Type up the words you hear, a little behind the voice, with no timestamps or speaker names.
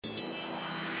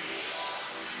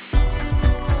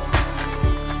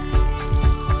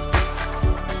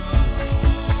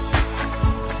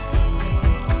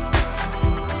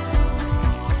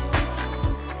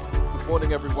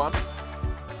morning, everyone.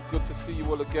 It's good to see you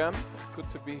all again. It's good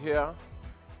to be here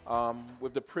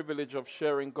with the privilege of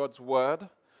sharing God's word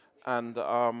and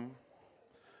to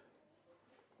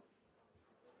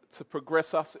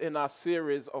progress us in our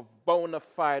series of bona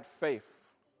fide faith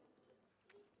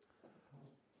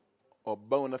or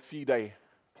bona fide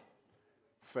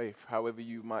faith, however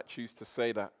you might choose to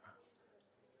say that.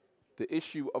 The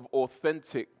issue of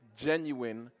authentic,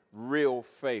 genuine, real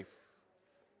faith.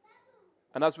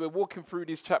 And as we're walking through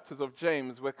these chapters of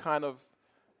James, we're kind of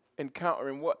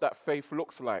encountering what that faith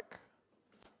looks like,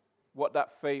 what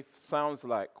that faith sounds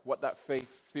like, what that faith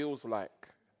feels like,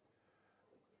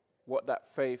 what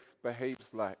that faith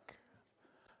behaves like.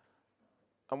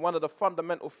 And one of the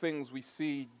fundamental things we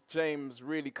see James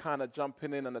really kind of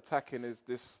jumping in and attacking is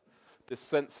this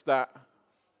sense that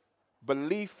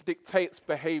belief dictates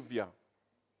behavior.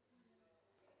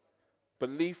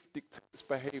 Belief dictates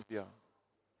behavior.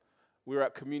 We were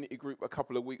at community group a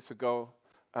couple of weeks ago,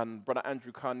 and Brother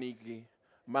Andrew Carnegie,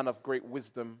 man of great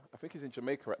wisdom, I think he's in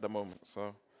Jamaica at the moment,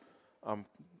 so I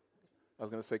was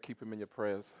going to say keep him in your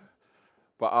prayers.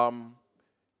 But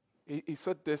he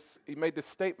said this, he made this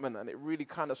statement, and it really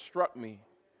kind of struck me.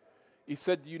 He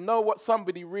said, you know what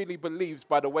somebody really believes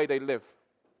by the way they live.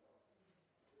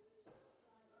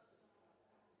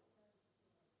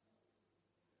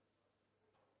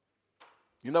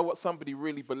 You know what somebody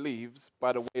really believes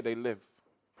by the way they live.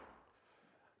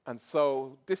 And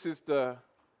so this is the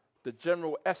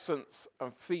general essence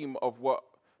and theme of what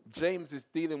James is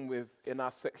dealing with in our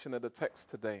section of the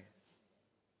text today.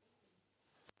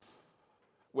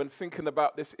 When thinking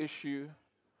about this issue,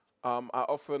 I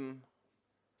often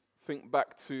think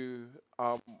back to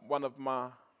one of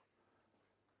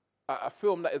a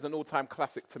film that is an all-time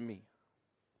classic to me.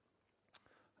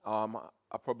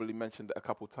 I probably mentioned it a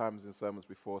couple times in sermons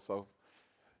before, so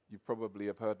you probably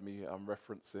have heard me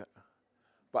reference it.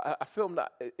 But a film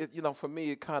that, for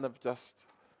me, it kind of just,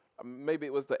 maybe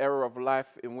it was the era of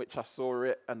life in which I saw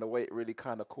it and the way it really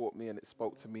kind of caught me and it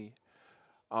spoke to me.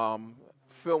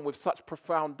 Film with such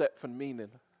profound depth and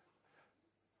meaning.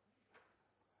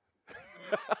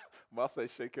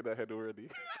 Marseille's shaking her head already.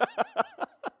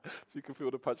 She can feel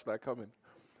the punchline coming.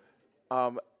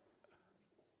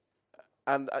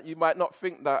 And you might not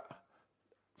think that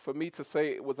for me to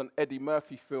say it was an Eddie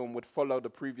Murphy film would follow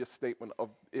the previous statement of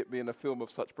it being a film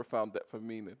of such profound depth and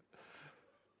meaning.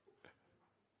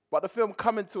 But the film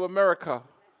Coming to America.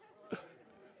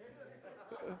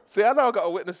 See, I know I got a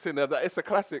witness in there that it's a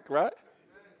classic, right?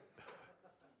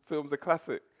 Film's a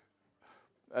classic.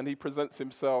 And he presents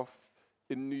himself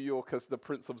in New York as the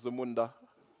Prince of Zamunda.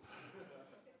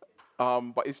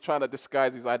 But he's trying to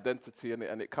disguise his identity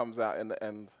and it comes out in the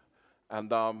end. And,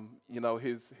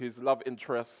 his love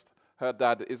interest, her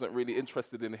dad, isn't really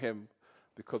interested in him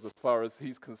because as far as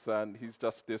he's concerned, he's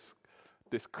just this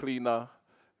cleaner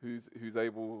who's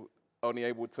only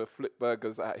able to flip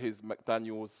burgers at his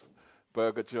McDaniel's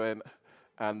burger joint.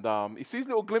 And he sees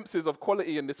little glimpses of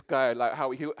quality in this guy, like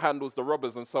how he handles the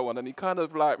robbers and so on. And he kind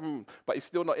of but he's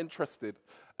still not interested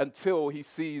until he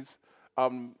sees,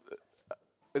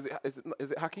 is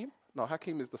it Hakeem? No,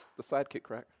 Hakeem is the sidekick,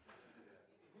 right?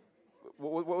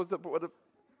 What was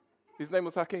his name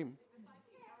was Hakeem?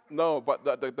 No, but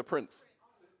the prince.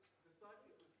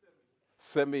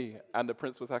 Semi, and the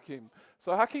prince was Hakeem.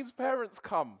 So Hakeem's parents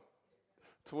come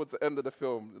towards the end of the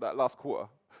film, that last quarter,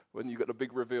 when you got the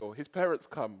big reveal. His parents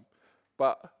come,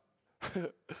 but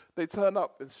they turn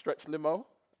up in stretch limo,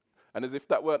 and as if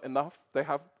that weren't enough, they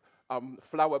have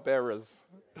flower bearers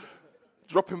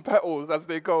dropping petals as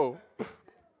they go.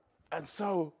 And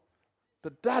so the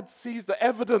dad sees the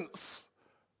evidence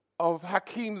of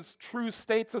Hakeem's true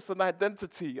status and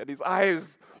identity, and his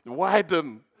eyes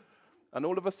widen. And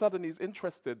all of a sudden, he's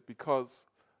interested because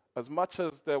as much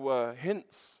as there were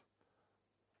hints,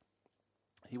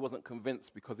 he wasn't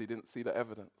convinced because he didn't see the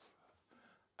evidence.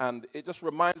 And it just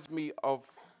reminds me of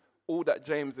all that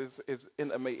James is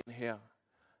intimating here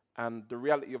and the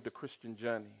reality of the Christian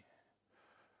journey.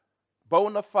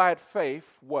 Bona fide faith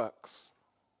works.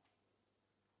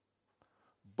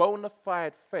 Bona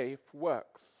fide faith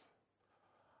works.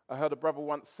 I heard a brother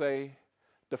once say,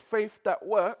 the faith that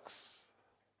works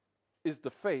is the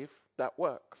faith that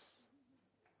works.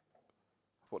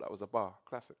 I thought that was a bar,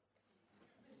 classic.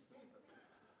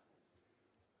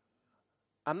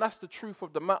 And that's the truth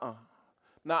of the matter.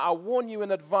 Now, I warn you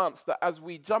in advance that as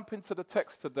we jump into the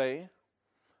text today,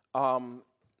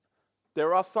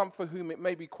 there are some for whom it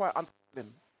may be quite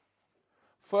unsettling.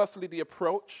 Firstly, the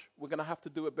approach. We're going to have to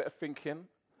do a bit of thinking.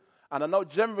 And I know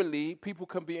generally people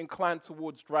can be inclined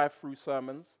towards drive-through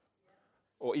sermons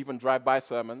or even drive-by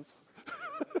sermons.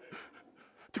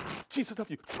 Jesus love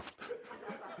you.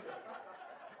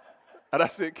 And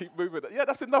that's it, keep moving. Yeah,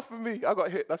 that's enough for me. I got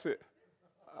hit, that's it.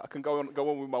 I can go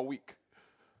on with my week.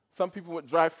 Some people would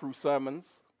drive through sermons.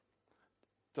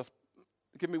 Just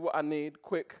give me what I need,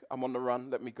 quick, I'm on the run,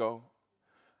 let me go.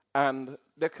 And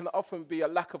there can often be a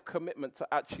lack of commitment to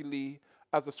actually,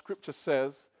 as the scripture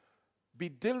says, be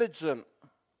diligent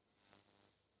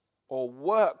or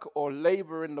work or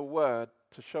labor in the word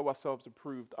to show ourselves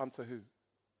approved unto who?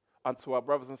 Unto our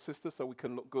brothers and sisters so we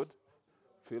can look good,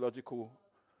 theological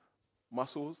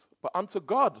muscles, but unto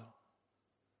God.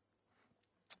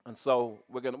 And so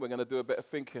we're gonna do a bit of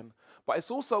thinking. But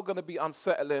it's also going to be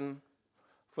unsettling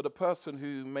for the person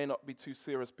who may not be too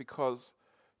serious, because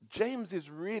James is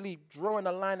really drawing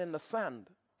a line in the sand.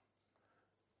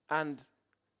 And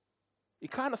he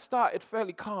kind of started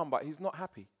fairly calm, but he's not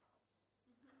happy.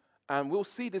 And we'll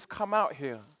see this come out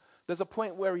here. There's a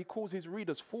point where he calls his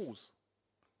readers fools.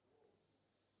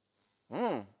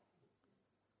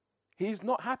 He's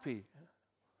not happy.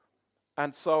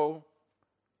 And so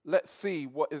let's see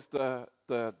what is the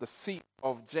seat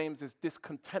of James's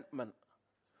discontentment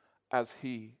as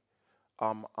he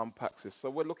unpacks this. So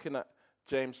we're looking at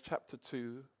James chapter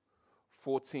 2,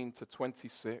 14 to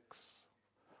 26.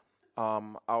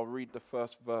 I'll read the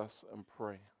first verse and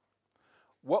pray.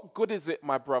 What good is it,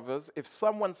 my brothers, if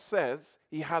someone says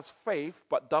he has faith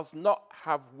but does not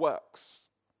have works?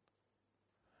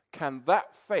 Can that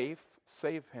faith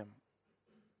save him?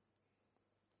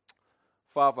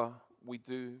 Father, we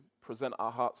do present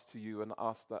our hearts to you and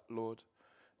ask that, Lord,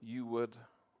 you would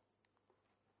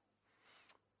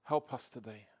help us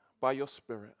today by your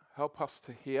Spirit. Help us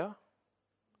to hear.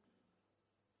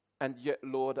 And yet,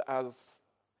 Lord, as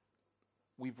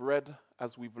we've read,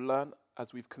 as we've learned,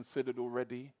 as we've considered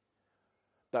already,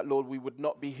 that, Lord, we would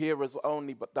not be hearers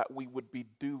only, but that we would be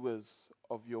doers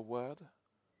of your word.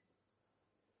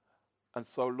 And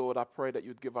so, Lord, I pray that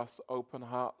you'd give us open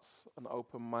hearts and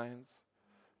open minds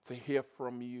to hear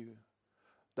from you.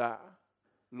 That,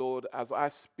 Lord, as I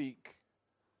speak,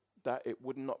 that it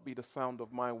would not be the sound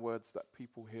of my words that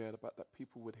people hear, but that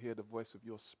people would hear the voice of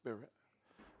your Spirit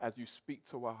as you speak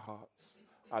to our hearts.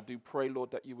 I do pray,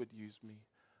 Lord, that you would use me,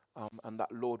 and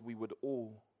that, Lord, we would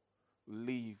all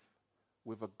leave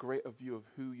with a greater view of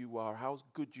who you are, how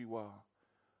good you are,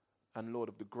 and, Lord,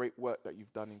 of the great work that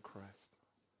you've done in Christ.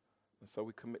 And so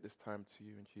we commit this time to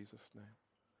you in Jesus' name.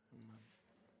 Amen.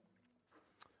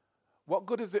 What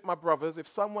good is it, my brothers, if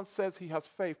someone says he has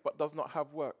faith but does not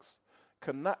have works?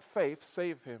 Can that faith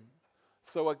save him?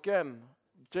 So again,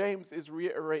 James is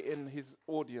reiterating his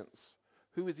audience.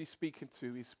 Who is he speaking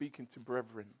to? He's speaking to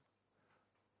brethren.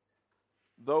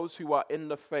 Those who are in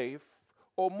the faith,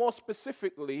 or more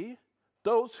specifically,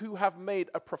 those who have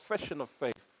made a profession of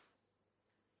faith.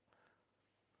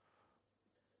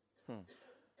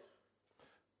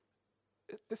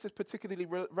 This is particularly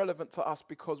relevant to us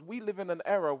because we live in an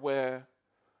era where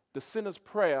the sinner's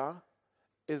prayer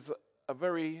is a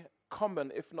very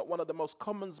common, if not one of the most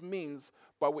common means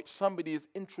by which somebody is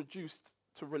introduced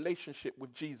to relationship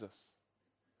with Jesus.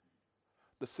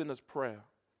 The sinner's prayer.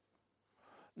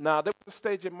 Now, there was a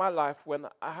stage in my life when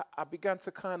I began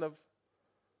to kind of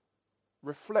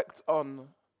reflect on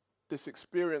this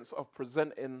experience of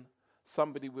presenting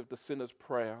somebody with the sinner's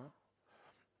prayer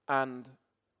and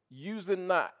using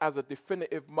that as a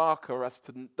definitive marker as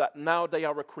to that now they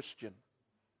are a Christian.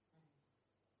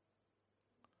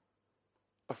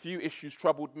 A few issues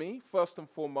troubled me. First and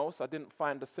foremost, I didn't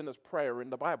find the sinner's prayer in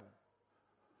the Bible.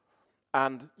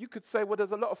 And you could say, well,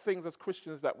 there's a lot of things as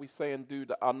Christians that we say and do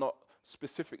that are not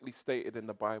specifically stated in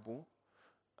the Bible.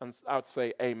 And I would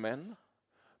say amen.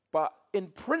 But in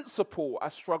principle, I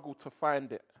struggle to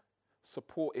find it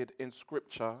supported in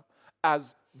Scripture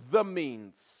as the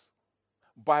means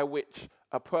by which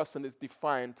a person is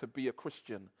defined to be a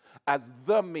Christian, as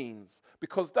the means.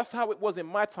 Because that's how it was in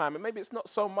my time. And maybe it's not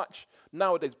so much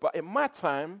nowadays, but in my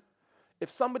time,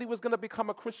 if somebody was going to become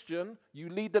a Christian, you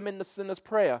lead them in the sinner's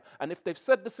prayer. And if they've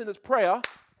said the sinner's prayer,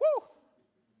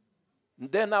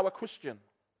 they're now a Christian.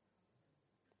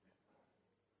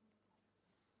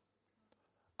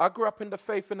 I grew up in the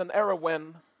faith in an era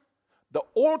when the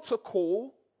altar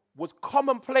call was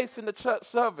commonplace in the church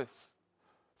service.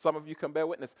 Some of you can bear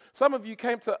witness. Some of you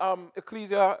came to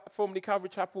Ecclesia, formerly Calvary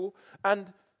Chapel, and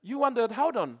you wondered,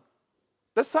 hold on,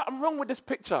 there's something wrong with this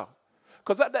picture.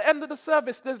 Because at the end of the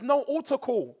service, there's no altar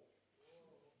call.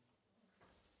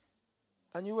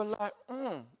 And you were like,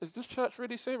 is this church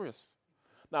really serious?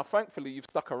 Now, thankfully, you've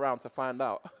stuck around to find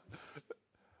out.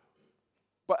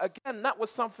 But again, that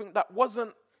was something that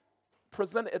wasn't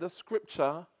presented as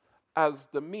Scripture as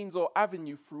the means or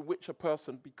avenue through which a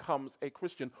person becomes a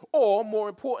Christian, or more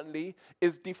importantly,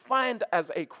 is defined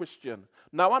as a Christian.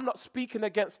 Now, I'm not speaking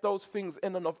against those things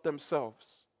in and of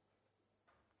themselves.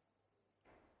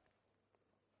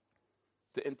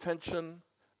 The intention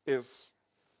is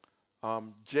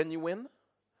genuine,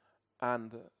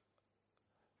 and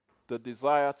the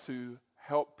desire to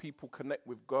help people connect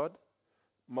with God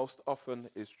most often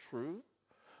is true.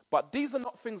 But these are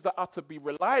not things that are to be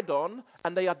relied on,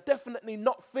 and they are definitely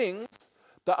not things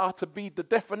that are to be the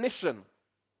definition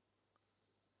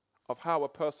of how a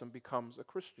person becomes a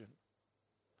Christian.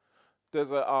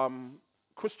 There's a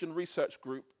Christian research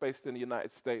group based in the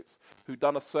United States who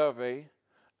done a survey,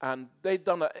 and they've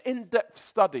done an in-depth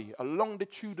study, a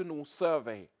longitudinal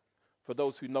survey, for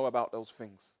those who know about those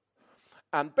things.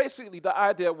 And basically the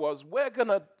idea was, we're going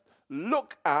to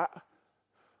look at,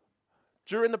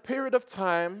 during a period of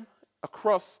time,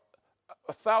 across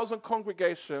 1,000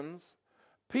 congregations,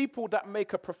 people that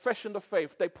make a profession of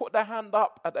faith. They put their hand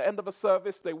up at the end of a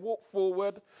service, they walk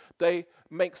forward, they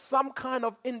make some kind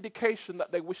of indication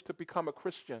that they wish to become a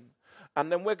Christian.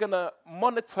 And then we're going to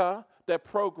monitor their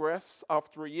progress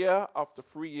after a year, after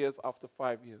 3 years, after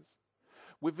 5 years.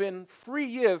 Within 3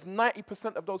 years,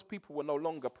 90% of those people were no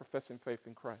longer professing faith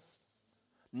in Christ.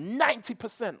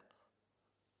 90%.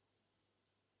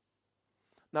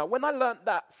 Now, when I learned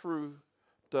that through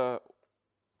the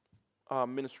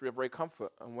ministry of Ray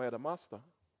Comfort and Where the Master,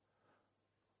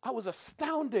 I was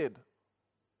astounded.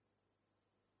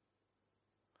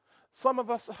 Some of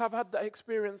us have had the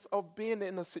experience of being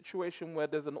in a situation where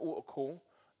there's an altar call,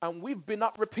 and we've been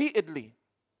up repeatedly,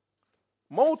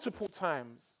 multiple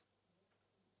times.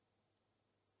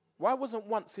 Why wasn't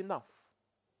once enough?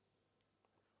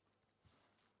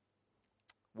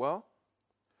 Well,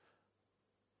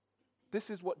 this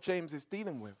is what James is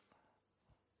dealing with.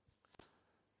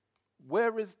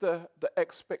 Where is the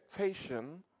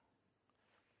expectation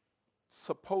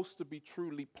supposed to be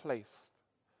truly placed?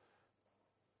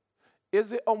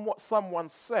 Is it on what someone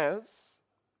says,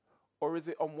 or is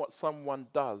it on what someone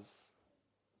does,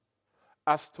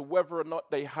 as to whether or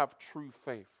not they have true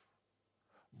faith,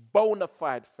 bona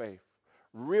fide faith,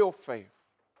 real faith?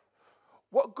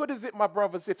 What good is it, my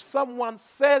brothers, if someone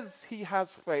says he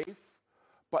has faith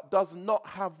but does not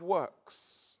have works?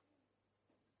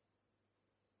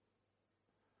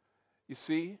 You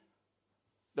see,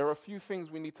 there are a few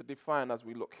things we need to define as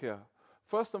we look here.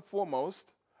 First and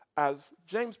foremost, as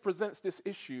James presents this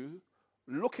issue,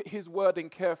 look at his wording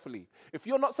carefully. If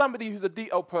you're not somebody who's a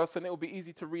detailed person, it will be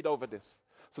easy to read over this.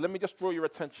 So let me just draw your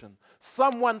attention.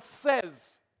 Someone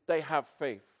says they have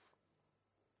faith.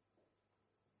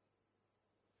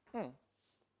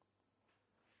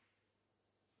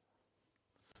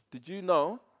 Did you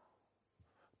know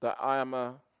that I am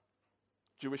a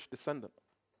Jewish descendant?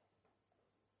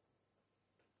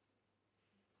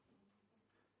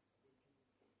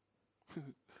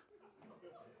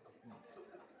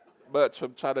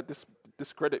 Bertram trying to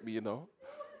discredit me,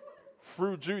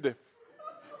 through Judith.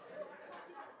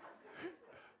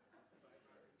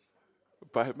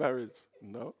 By marriage,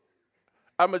 no.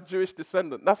 I'm a Jewish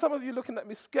descendant. Now some of you looking at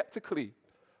me skeptically,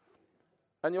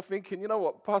 and you're thinking, you know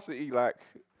what, Pastor E,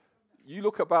 you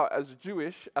look about as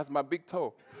Jewish as my big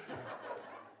toe.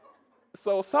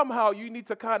 So somehow you need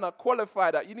to kind of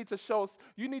qualify that. You need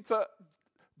to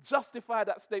justify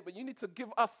that statement. You need to give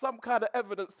us some kind of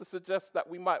evidence to suggest that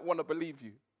we might want to believe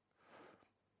you.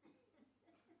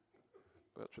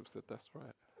 Bertram said, that's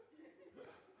right.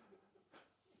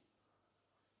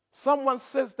 Someone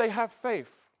says they have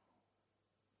faith.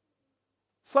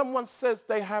 Someone says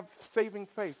they have saving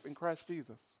faith in Christ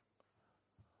Jesus.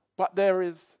 But there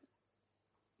is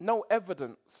no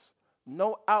evidence,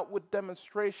 no outward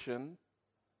demonstration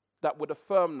that would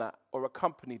affirm that or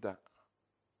accompany that.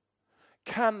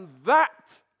 Can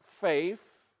that faith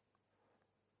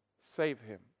save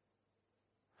him?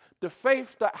 The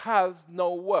faith that has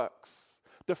no works,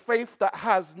 the faith that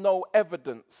has no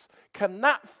evidence, can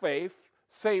that faith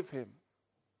save him?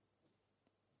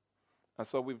 And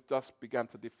so we've just begun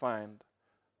to define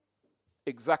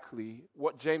exactly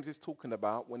what James is talking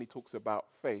about when he talks about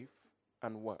faith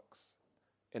and works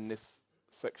in this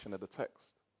section of the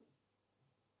text.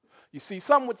 You see,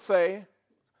 some would say,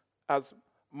 as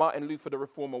Martin Luther the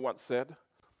Reformer once said,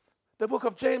 the book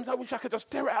of James, I wish I could just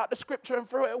tear it out the scripture and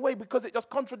throw it away because it just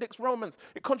contradicts Romans.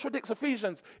 It contradicts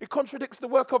Ephesians. It contradicts the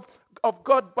work of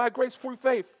God by grace through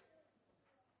faith.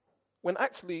 When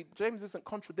actually, James isn't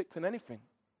contradicting anything.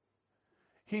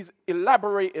 He's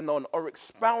elaborating on or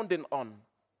expounding on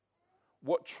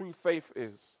what true faith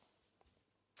is.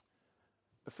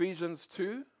 Ephesians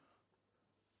 2,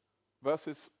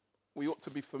 verses we ought to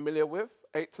be familiar with,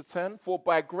 8 to 10. For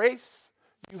by grace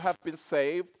you have been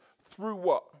saved through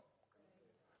what?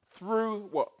 Through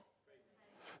what?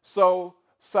 So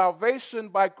salvation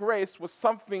by grace was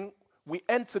something we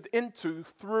entered into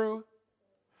through,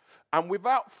 and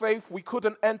without faith we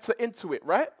couldn't enter into it,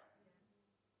 right?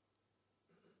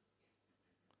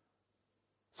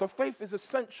 So faith is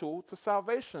essential to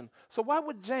salvation. So why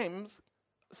would James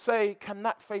say, can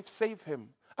that faith save him?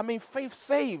 I mean, faith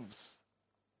saves.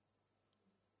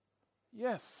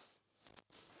 Yes,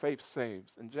 faith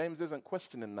saves. And James isn't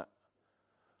questioning that.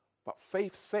 But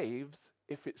faith saves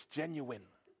if it's genuine.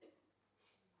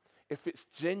 If it's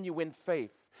genuine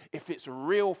faith. If it's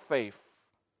real faith.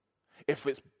 If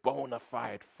it's bona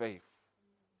fide faith.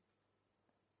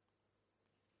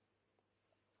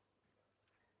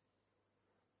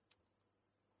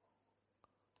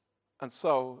 And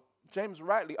so, James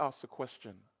rightly asks the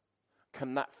question,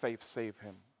 can that faith save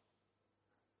him?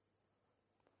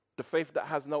 The faith that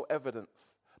has no evidence,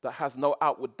 that has no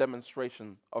outward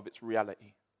demonstration of its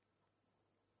reality.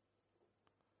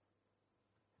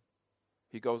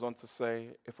 He goes on to say,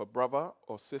 if a brother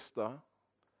or sister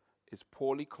is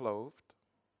poorly clothed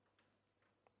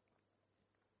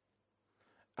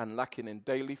and lacking in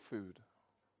daily food,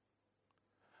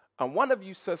 and one of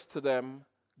you says to them,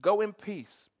 go in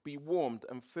peace, be warmed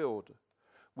and filled,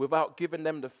 without giving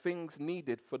them the things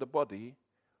needed for the body,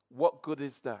 what good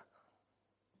is that?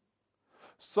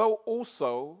 So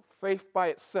also, faith by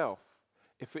itself,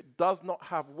 if it does not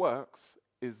have works,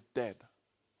 is dead.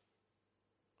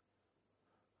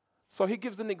 So he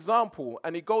gives an example,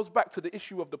 and he goes back to the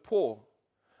issue of the poor.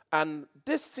 And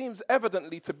this seems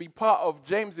evidently to be part of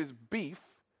James's beef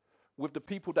with the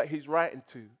people that he's writing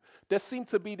to. There seemed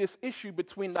to be this issue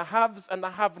between the haves and the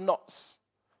have-nots,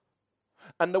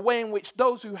 and the way in which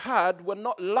those who had were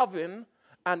not loving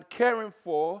and caring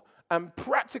for and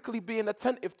practically being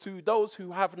attentive to those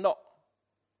who have not.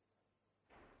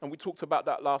 And we talked about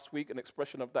that last week, an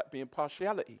expression of that being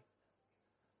partiality.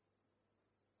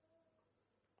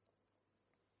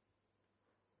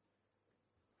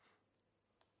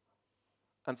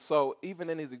 And so, even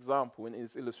in his example, in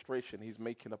his illustration, he's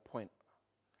making a point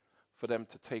for them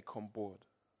to take on board.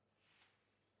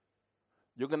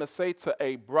 You're going to say to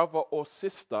a brother or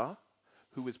sister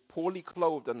who is poorly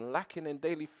clothed and lacking in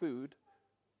daily food,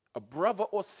 a brother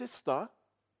or sister,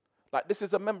 like this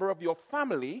is a member of your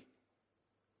family,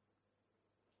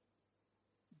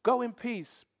 go in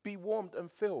peace, be warmed and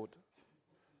filled.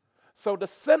 So the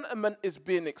sentiment is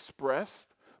being expressed,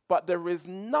 but there is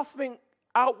nothing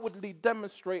outwardly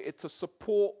demonstrated to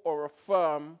support or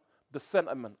affirm the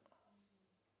sentiment.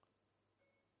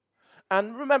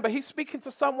 And remember, he's speaking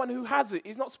to someone who has it.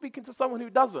 He's not speaking to someone who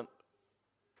doesn't.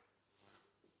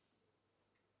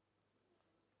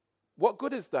 What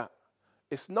good is that?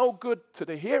 It's no good to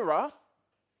the hearer.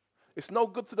 It's no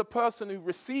good to the person who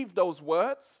received those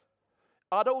words.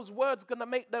 Are those words going to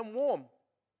make them warm?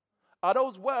 Are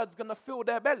those words going to fill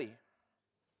their belly?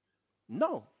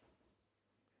 No.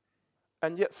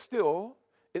 And yet still,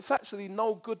 it's actually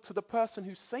no good to the person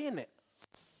who's saying it.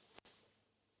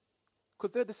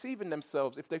 Because they're deceiving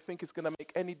themselves if they think it's going to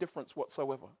make any difference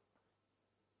whatsoever.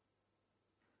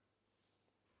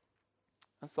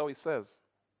 And so he says,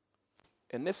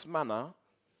 in this manner,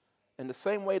 in the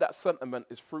same way that sentiment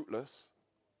is fruitless,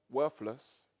 worthless,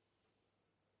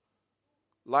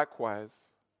 likewise,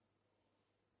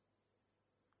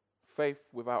 faith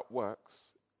without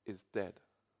works is dead.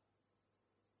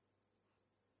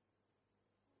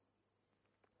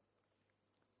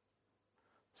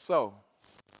 So,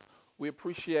 we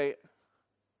appreciate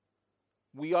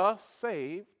we are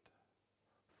saved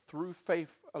through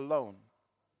faith alone.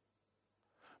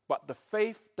 But the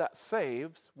faith that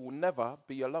saves will never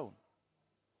be alone.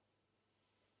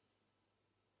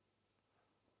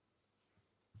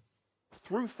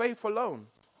 Through faith alone,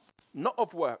 not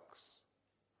of works.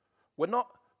 We're not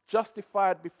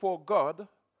justified before God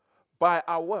by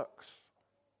our works.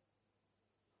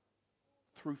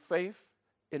 Through faith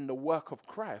in the work of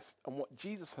Christ and what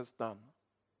Jesus has done.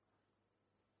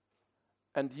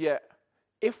 And yet,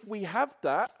 if we have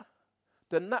that,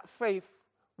 then that faith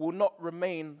will not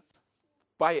remain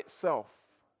by itself,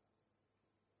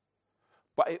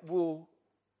 but it will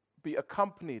be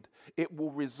accompanied, it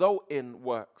will result in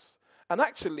works. And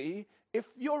actually, if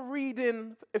you're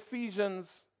reading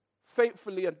Ephesians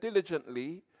faithfully and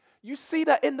diligently, you see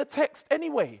that in the text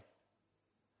anyway.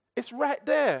 It's right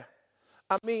there.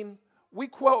 I mean, we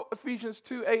quote Ephesians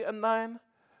 2, 8 and 9,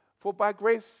 for by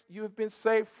grace you have been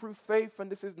saved through faith,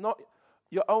 and this is not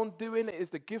your own doing, it is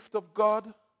the gift of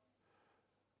God,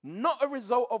 not a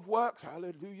result of works.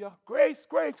 Hallelujah. Grace,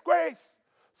 grace, grace.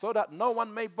 so that no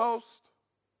one may boast.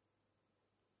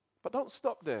 But don't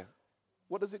stop there.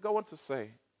 What does it go on to say?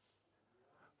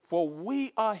 For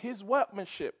we are his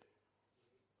workmanship.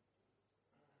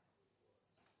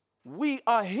 We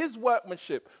are his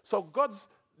workmanship. So God's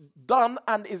done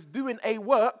and is doing a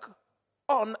work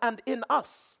on and in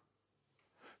us.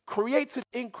 Created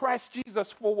in Christ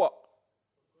Jesus for what?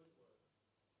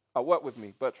 Work with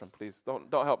me, Bertrand, please.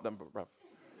 Don't help them, bruv.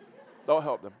 Don't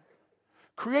help them.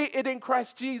 Created in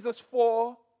Christ Jesus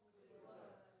for.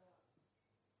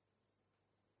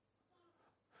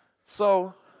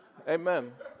 So,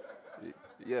 amen.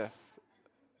 Yes.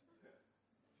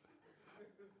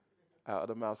 Out of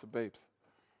the mouths of babes.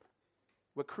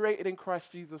 We're created in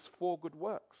Christ Jesus for good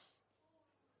works.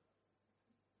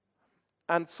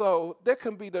 And so there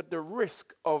can be the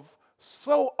risk of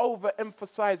so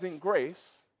overemphasizing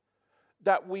grace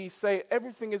that we say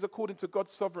everything is according to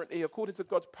God's sovereignty, according to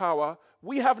God's power.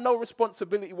 We have no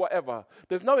responsibility whatever.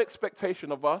 There's no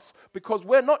expectation of us because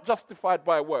we're not justified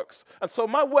by works. And so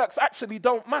my works actually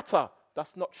don't matter.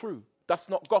 That's not true. That's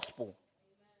not gospel.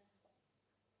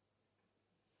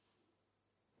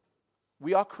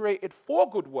 We are created for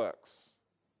good works.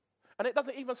 And it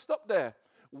doesn't even stop there.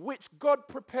 Which God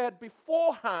prepared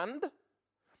beforehand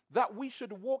that we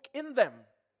should walk in them.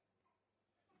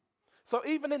 So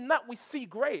even in that we see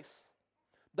grace,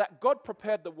 that God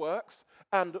prepared the works,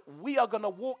 and we are going to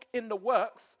walk in the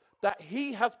works that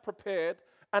he has prepared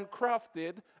and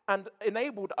crafted and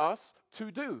enabled us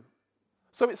to do.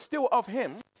 So it's still of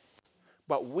him,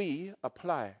 but we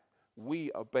apply,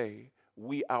 we obey,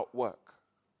 we outwork.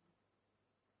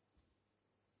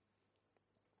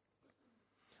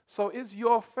 So is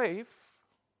your faith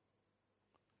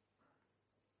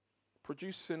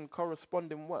producing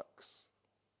corresponding works?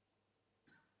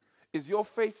 Is your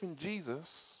faith in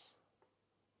Jesus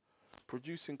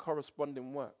producing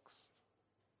corresponding works?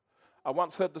 I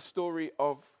once heard the story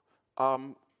of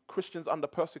Christians under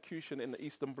persecution in the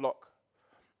Eastern Bloc,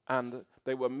 and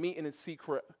they were meeting in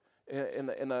secret in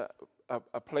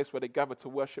a place where they gathered to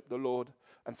worship the Lord,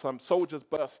 and some soldiers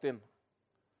burst in,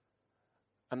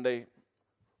 and they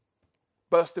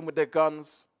burst in with their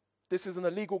guns. This is an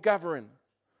illegal gathering.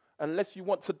 Unless you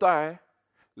want to die,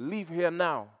 leave here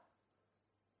now.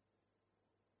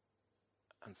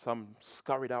 And some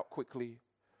scurried out quickly,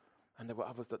 and there were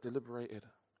others that deliberated.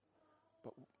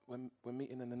 But we're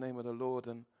meeting in the name of the Lord,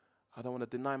 and I don't want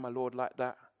to deny my Lord like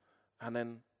that. And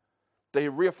then they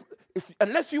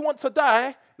unless you want to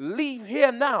die, leave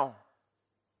here now.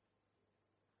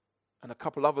 And a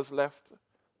couple others left,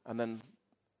 and then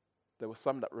there were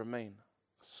some that remained,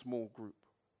 a small group.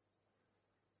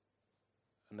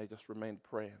 And they just remained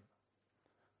praying.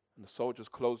 And the soldiers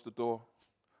closed the door,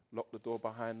 locked the door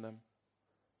behind them,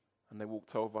 and they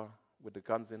walked over with the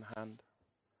guns in hand,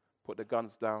 put the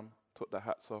guns down, took their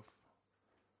hats off.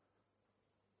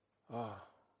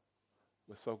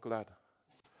 We're so glad.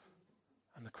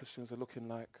 And the Christians are looking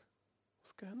like,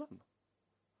 what's going on?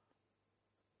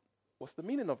 What's the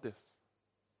meaning of this?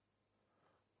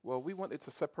 Well, we wanted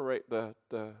to separate the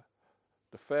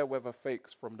fair weather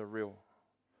fakes from the real,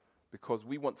 because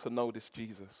we want to know this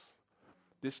Jesus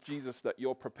that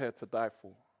you're prepared to die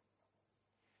for.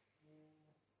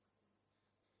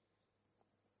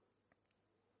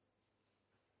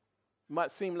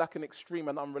 Might seem like an extreme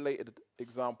and unrelated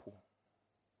example,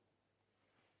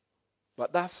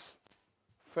 but that's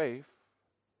faith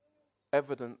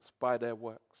evidenced by their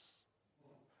works.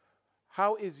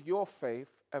 How is your faith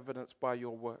evidenced by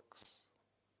your works?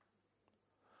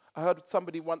 I heard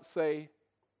somebody once say,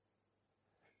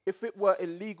 if it were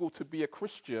illegal to be a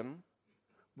Christian,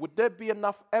 would there be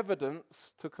enough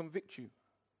evidence to convict you?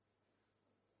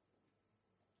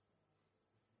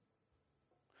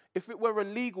 If it were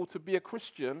illegal to be a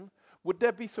Christian, would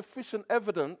there be sufficient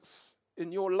evidence in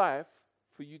your life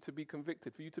for you to be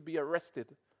convicted, for you to be arrested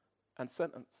and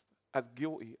sentenced as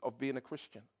guilty of being a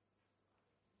Christian?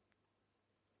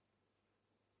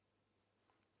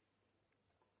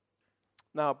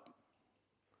 Now,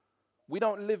 we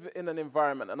don't live in an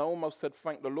environment, and I almost said,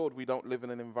 thank the Lord, we don't live in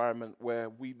an environment where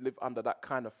we live under that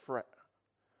kind of threat.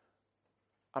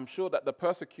 I'm sure that the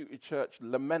persecuted church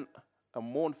lament and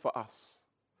mourn for us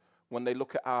when they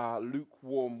look at our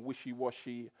lukewarm,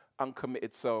 wishy-washy,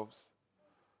 uncommitted selves.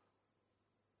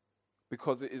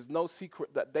 Because it is no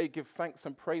secret that they give thanks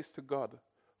and praise to God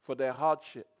for their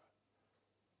hardship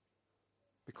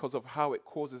because of how it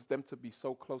causes them to be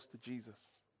so close to Jesus,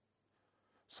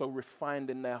 so refined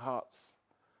in their hearts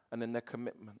and in their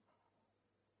commitment.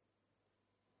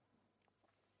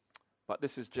 But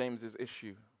this is James's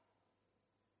issue.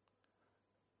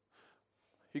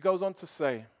 He goes on to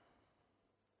say,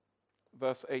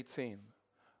 verse 18.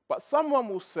 But someone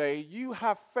will say, you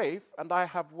have faith and I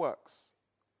have works.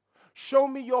 Show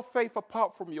me your faith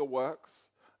apart from your works,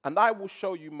 and I will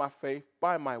show you my faith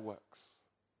by my works.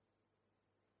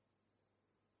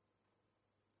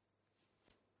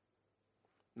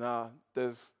 Now,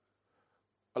 there's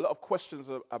a lot of questions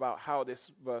about how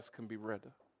this verse can be read.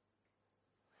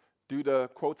 Do the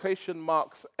quotation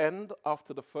marks end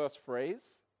after the first phrase?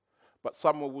 But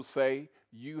someone will say,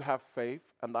 you have faith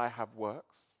and I have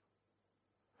works.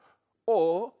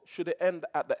 Or should it end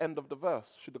at the end of the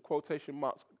verse? Should the quotation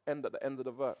marks end at the end of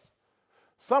the verse?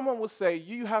 Someone will say,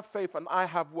 you have faith and I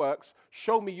have works.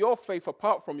 Show me your faith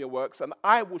apart from your works, and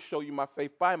I will show you my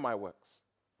faith by my works.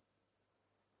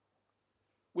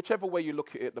 Whichever way you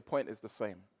look at it, the point is the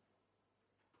same.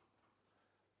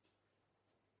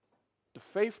 The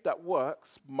faith that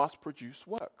works must produce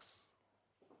works.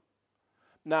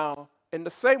 Now, in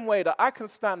the same way that I can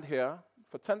stand here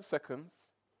for 10 seconds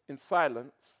in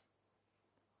silence,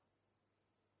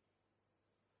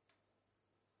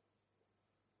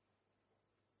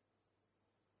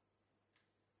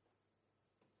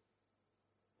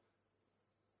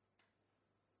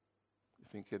 you're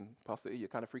thinking, Pastor E, you're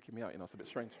kind of freaking me out, it's a bit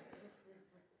strange.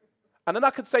 And then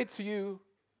I could say to you,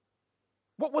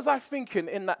 what was I thinking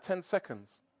in that 10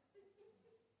 seconds?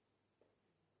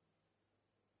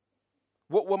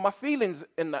 What were my feelings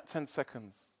in that 10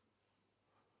 seconds?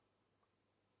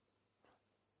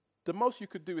 The most you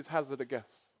could do is hazard a guess.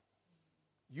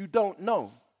 You don't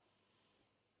know.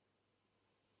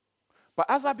 But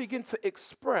as I begin to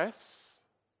express,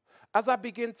 as I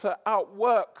begin to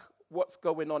outwork what's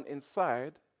going on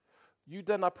inside, you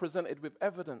then are presented with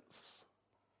evidence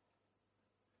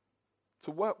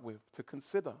to work with, to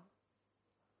consider.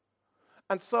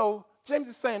 And so James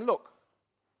is saying, look,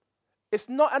 it's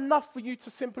not enough for you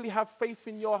to simply have faith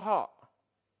in your heart.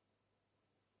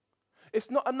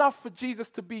 It's not enough for Jesus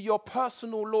to be your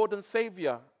personal Lord and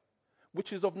Savior,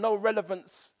 which is of no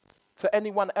relevance to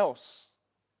anyone else.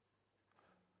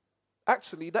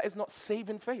 Actually, that is not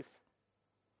saving faith.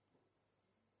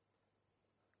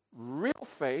 Real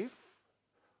faith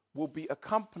will be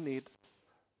accompanied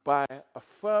by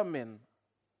affirming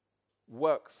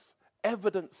works,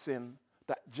 evidencing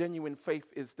that genuine faith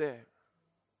is there.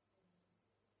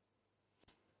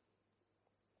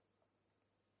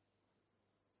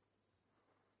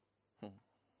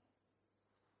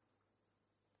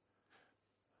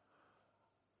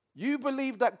 You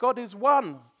believe that God is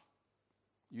one.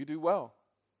 You do well.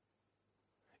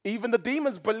 Even the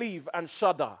demons believe and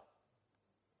shudder.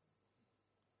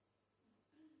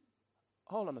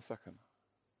 Hold on a second.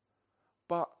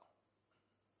 But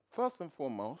first and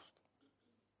foremost,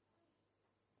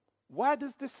 why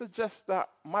does this suggest that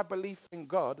my belief in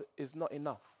God is not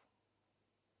enough?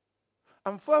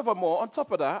 And furthermore, on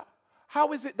top of that,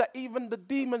 how is it that even the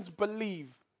demons believe?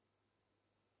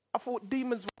 I thought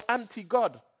demons were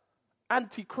anti-God,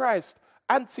 anti-Christ,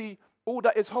 anti all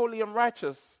that is holy and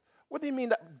righteous. What do you mean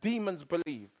that demons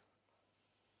believe?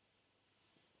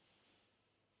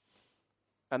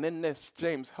 And in this,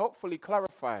 James helpfully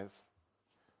clarifies.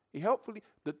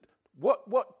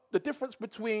 What the difference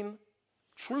between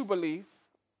true belief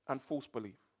and false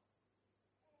belief.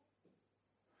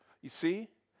 You see,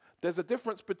 there's a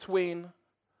difference between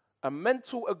a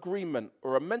mental agreement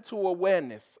or a mental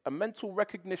awareness, a mental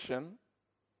recognition,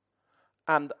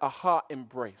 and a heart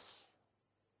embrace.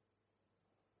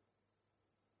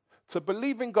 To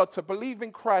believe in God, to believe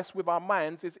in Christ with our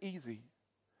minds is easy.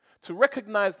 To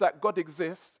recognize that God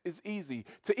exists is easy.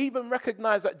 To even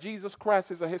recognize that Jesus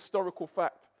Christ is a historical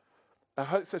fact,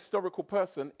 a historical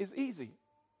person, is easy.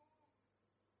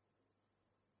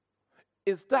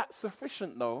 Is that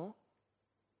sufficient, though,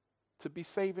 to be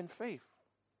saving faith?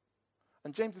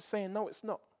 And James is saying, no, it's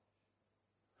not.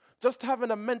 Just having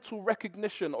a mental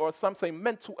recognition, or some say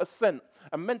mental assent,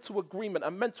 a mental agreement,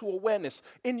 a mental awareness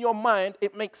in your mind,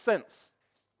 it makes sense,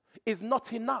 is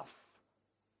not enough.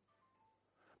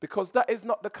 Because that is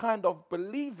not the kind of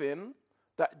believing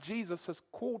that Jesus has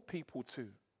called people to.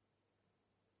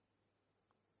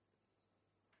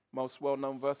 Most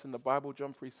well-known verse in the Bible,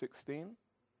 John 3:16.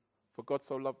 For God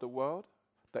so loved the world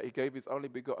that he gave his only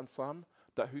begotten Son,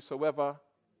 that whosoever...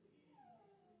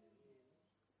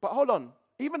 But hold on,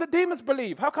 even the demons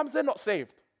believe. How comes they're not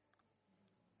saved?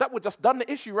 That would just done the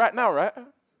issue right now, right?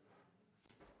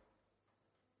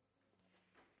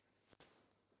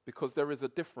 Because there is a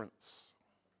difference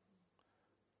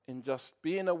in just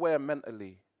being aware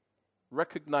mentally,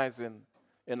 recognizing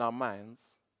in our minds,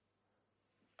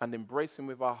 and embracing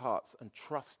with our hearts and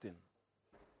trusting.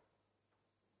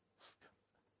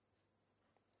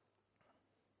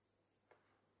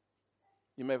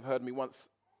 You may have heard me once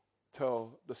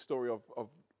tell the story of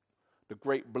the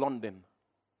great Blondin.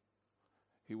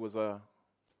 He was I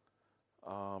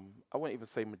won't even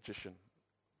say magician.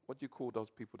 What do you call those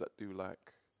people that do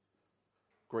like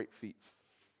great feats?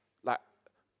 Like,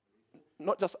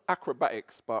 not just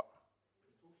acrobatics, but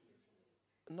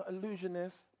not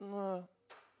illusionist. No,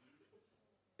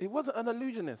 he wasn't an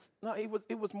illusionist. No,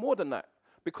 it was more than that.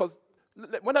 Because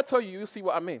when I tell you, you'll see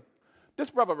what I mean.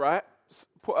 This brother, right,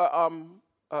 put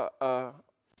a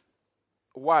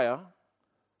wire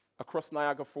across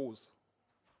Niagara Falls.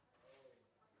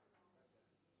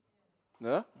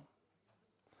 Yeah?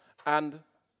 And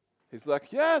he's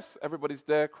like, yes, everybody's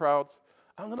there, crowds.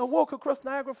 I'm going to walk across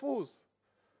Niagara Falls.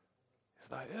 He's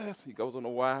like, yes. He goes on the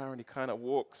wire and he kind of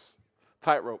walks.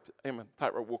 Tightrope, amen,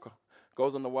 tightrope walker.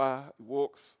 Goes on the wire, he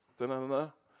walks, da-da-da-da.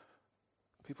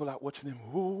 People are watching him.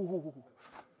 Ooh.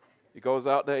 He goes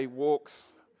out there, he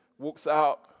walks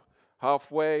out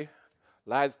halfway,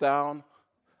 lies down,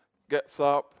 gets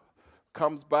up,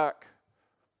 comes back.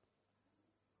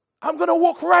 I'm going to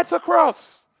walk right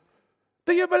across.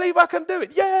 Do you believe I can do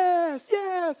it? Yes,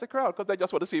 yes, the crowd, because they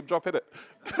just want to see him drop in it.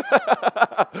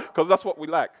 Because that's what we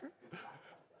like.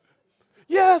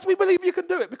 Yes, we believe you can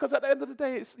do it, because at the end of the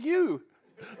day, it's you.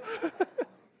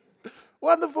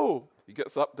 Wonderful. He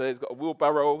gets up there, he's got a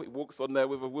wheelbarrow, he walks on there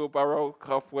with a wheelbarrow,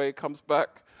 halfway, comes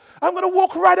back. I'm going to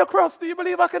walk right across. Do you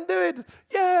believe I can do it?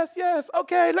 Yes, yes,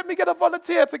 okay, let me get a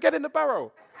volunteer to get in the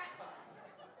barrow.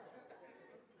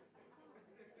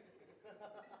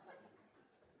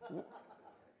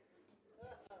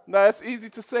 Now, it's easy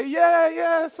to say, yeah,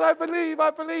 yes, I believe.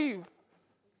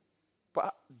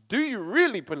 But do you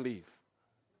really believe?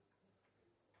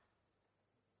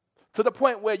 To the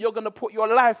point where you're going to put your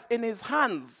life in his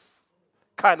hands,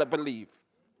 kind of believe.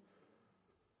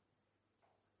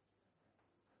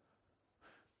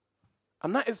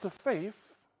 And that is the faith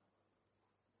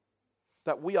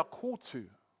that we are called to.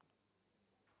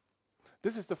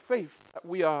 This is the faith that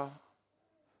we are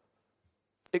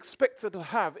expected to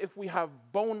have if we have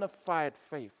bona fide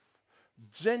faith,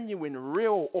 genuine,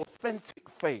 real, authentic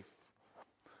faith.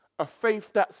 A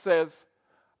faith that says,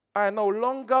 I no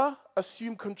longer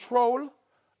assume control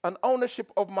and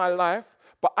ownership of my life,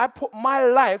 but I put my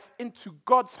life into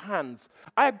God's hands.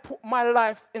 I put my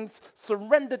life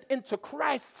surrendered into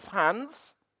Christ's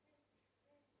hands,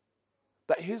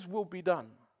 that his will be done.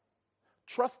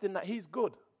 Trusting that he's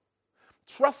good.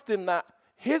 Trusting that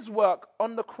his work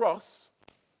on the cross,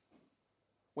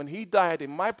 when he died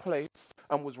in my place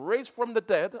and was raised from the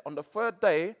dead on the third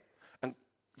day, and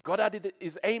God added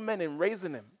his amen in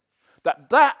raising him,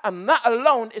 that and that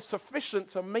alone is sufficient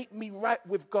to make me right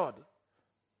with God.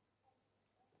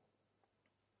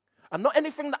 And not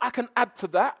anything that I can add to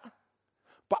that,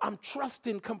 but I'm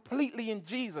trusting completely in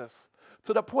Jesus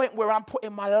to the point where I'm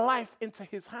putting my life into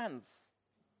his hands.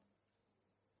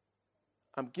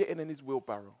 I'm getting in his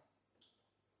wheelbarrow.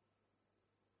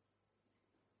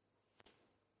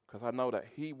 Because I know that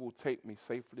he will take me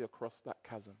safely across that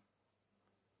chasm.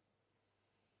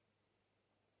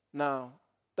 Now,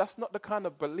 that's not the kind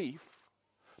of belief,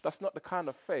 that's not the kind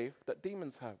of faith that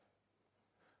demons have.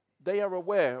 They are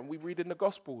aware, and we read in the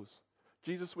Gospels,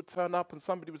 Jesus would turn up and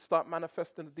somebody would start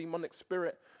manifesting the demonic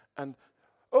spirit and,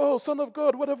 oh, Son of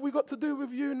God, what have we got to do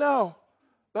with you now?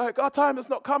 Like, our time has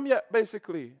not come yet,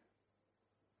 basically.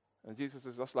 And Jesus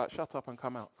is just like, shut up and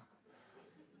come out.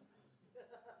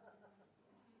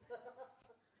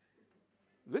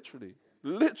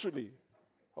 Literally,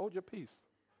 hold your peace.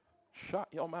 Shut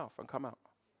your mouth and come out.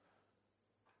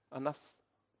 And that's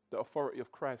the authority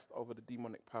of Christ over the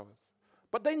demonic powers.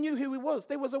 But they knew who he was.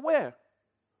 They was aware.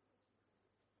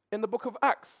 In the book of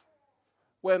Acts,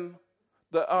 when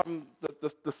the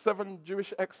 7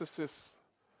 Jewish exorcists,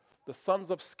 the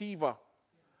sons of Sceva,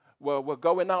 were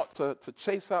going out to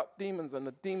chase out demons, and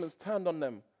the demons turned on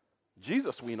them.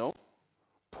 Jesus we know.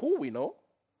 Paul we know.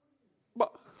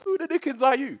 But who the dickens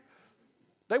are you?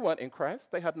 They weren't in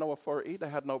Christ. They had no authority. They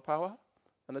had no power.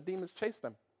 And the demons chased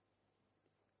them.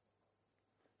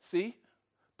 See,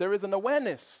 there is an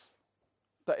awareness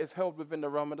that is held within the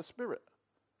realm of the spirit.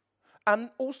 And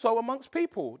also amongst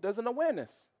people, there's an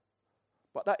awareness.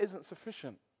 But that isn't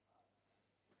sufficient.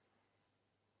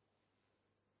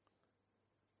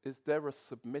 Is there a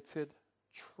submitted,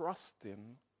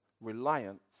 trusting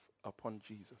reliance upon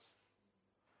Jesus?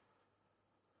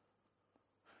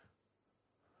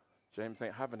 James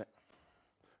ain't having it.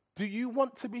 Do you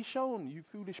want to be shown, you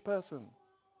foolish person?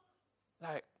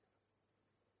 Like,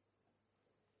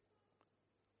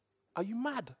 are you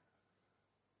mad?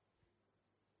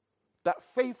 That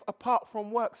faith apart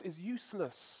from works is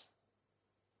useless.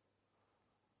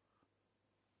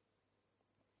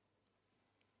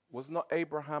 Was not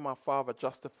Abraham our father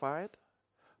justified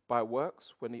by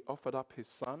works when he offered up his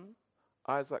son,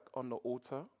 Isaac, on the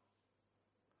altar?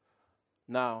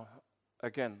 Now,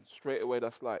 again, straight away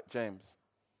that's like, James,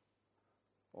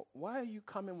 why are you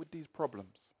coming with these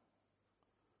problems?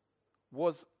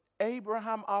 Was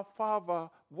Abraham our father,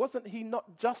 wasn't he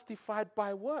not justified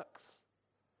by works?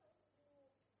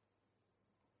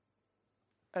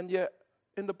 And yet,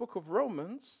 in the book of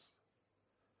Romans,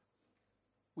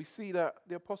 we see that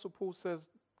the Apostle Paul says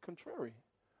contrary.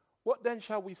 What then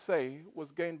shall we say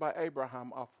was gained by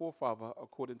Abraham, our forefather,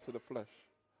 according to the flesh?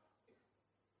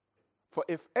 For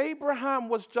if Abraham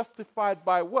was justified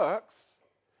by works,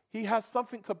 he has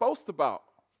something to boast about,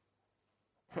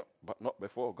 but not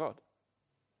before God.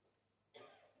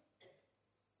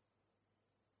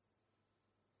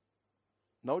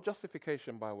 No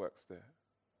justification by works there.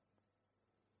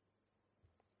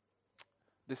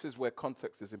 This is where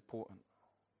context is important.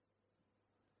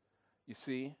 You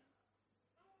see,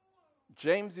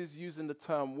 James is using the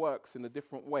term works in a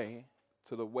different way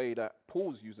to the way that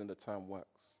Paul's using the term works.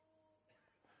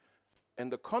 In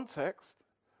the context,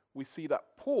 we see that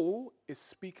Paul is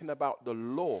speaking about the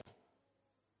law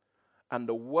and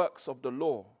the works of the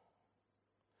law,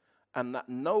 and that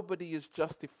nobody is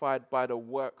justified by the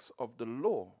works of the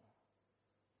law.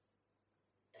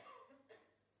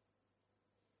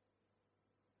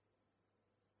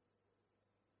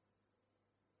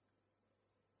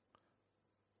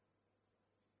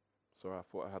 Sorry, I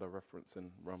thought I had a reference in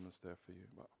Romans there for you.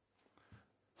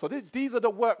 So these are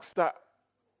the works that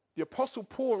the Apostle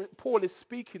Paul is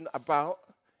speaking about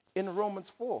in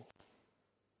Romans 4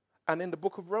 and in the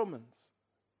book of Romans.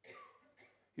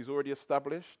 He's already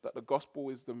established that the gospel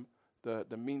is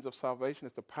the means of salvation.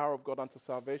 It's the power of God unto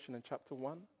salvation in chapter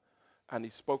 1. And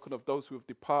he's spoken of those who have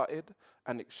departed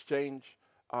and exchanged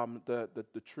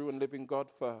the true and living God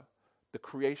for the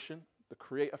creation, the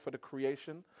creator for the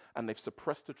creation, and they've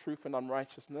suppressed the truth in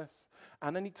unrighteousness.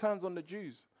 And then he turns on the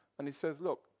Jews and he says,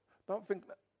 look, don't think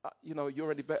that, you're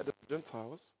already better than the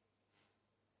Gentiles.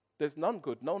 There's none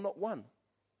good, no, not one.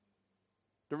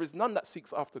 There is none that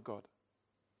seeks after God.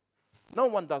 No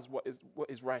one does what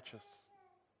is righteous.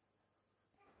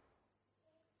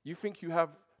 You think you have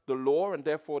the law and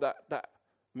therefore that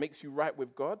makes you right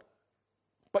with God,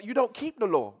 but you don't keep the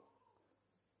law.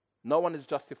 No one is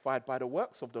justified by the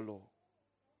works of the law.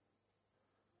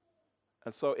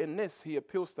 And so in this, he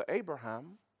appeals to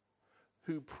Abraham,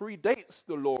 who predates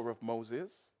the law of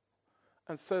Moses,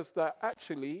 and says that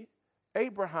actually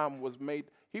Abraham was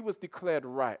declared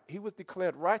right. He was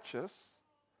declared righteous,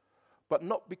 but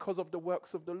not because of the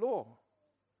works of the law,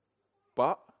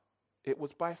 but it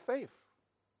was by faith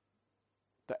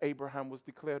that Abraham was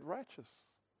declared righteous.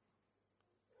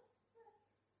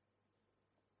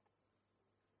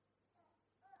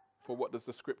 For what does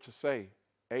the scripture say?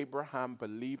 Abraham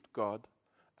believed God,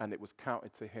 and it was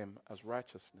counted to him as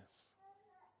righteousness.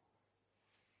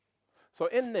 So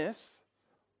in this,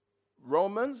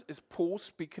 Romans is Paul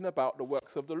speaking about the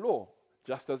works of the law,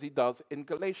 just as he does in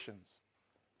Galatians,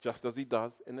 just as he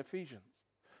does in Ephesians,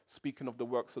 speaking of the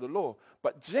works of the law.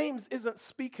 But James isn't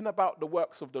speaking about the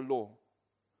works of the law.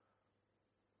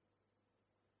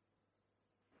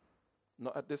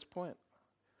 Not at this point.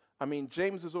 I mean,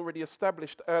 James has already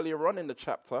established earlier on in the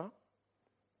chapter,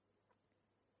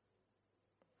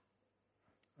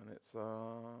 and it's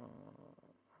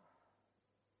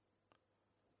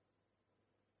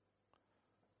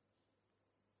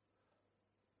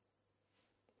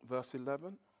verse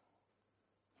 11.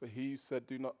 For he who said,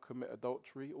 do not commit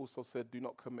adultery, also said, do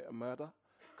not commit murder.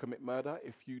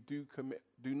 If you do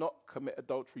not commit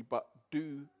adultery, but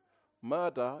do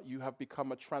murder, you have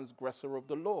become a transgressor of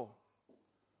the law.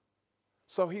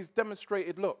 So he's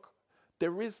demonstrated, look,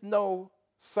 there is no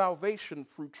salvation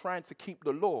through trying to keep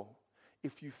the law.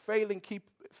 If you fail in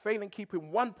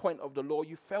keeping one point of the law,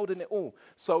 you failed in it all.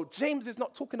 So James is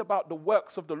not talking about the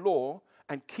works of the law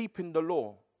and keeping the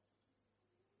law.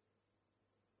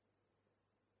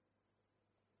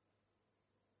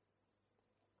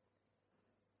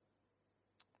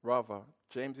 Rather,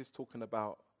 James is talking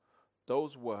about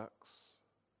those works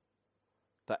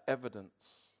that evidence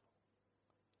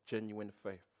genuine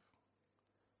faith.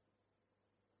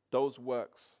 Those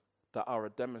works that are a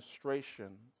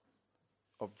demonstration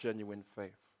of genuine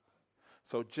faith.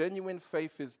 So genuine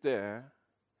faith is there,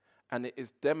 and it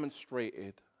is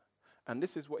demonstrated. And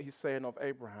this is what he's saying of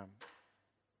Abraham.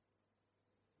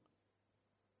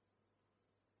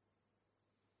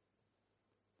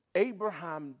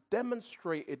 Abraham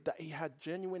demonstrated that he had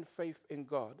genuine faith in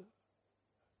God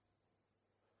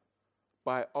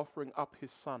by offering up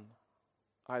his son,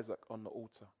 Isaac, on the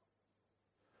altar.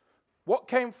 What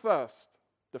came first,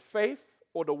 the faith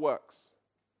or the works?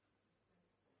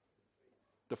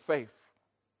 The faith.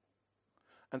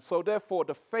 And so therefore,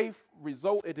 the faith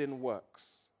resulted in works.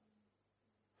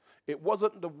 It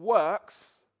wasn't the works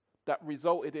that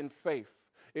resulted in faith.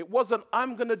 It wasn't,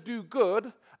 I'm going to do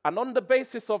good, and on the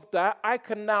basis of that, I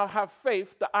can now have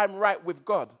faith that I'm right with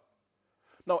God.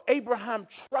 No, Abraham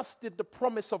trusted the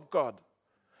promise of God.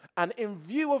 And in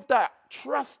view of that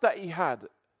trust that he had,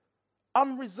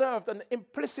 unreserved and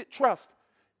implicit trust,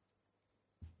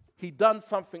 he done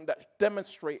something that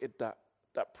demonstrated that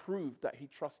proved that he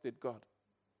trusted God.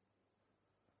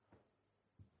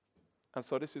 And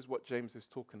so this is what James is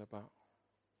talking about.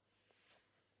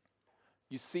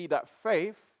 You see that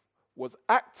faith was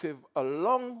active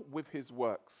along with his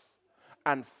works.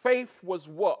 And faith was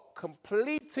what?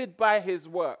 Completed by his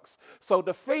works. So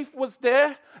the faith was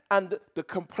there, and the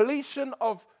completion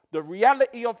of the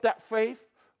reality of that faith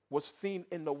was seen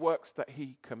in the works that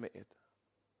he committed.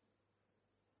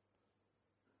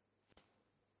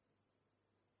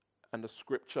 And the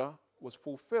scripture was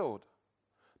fulfilled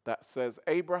that says,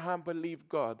 Abraham believed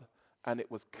God, and it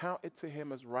was counted to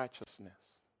him as righteousness.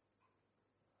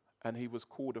 And he was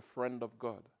called a friend of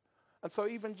God. And so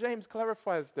even James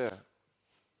clarifies there.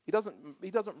 He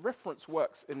doesn't reference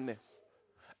works in this.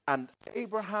 And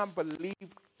Abraham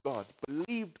believed God,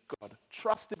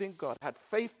 trusted in God, had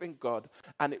faith in God,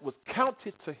 and it was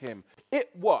counted to him.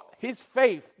 His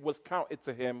faith was counted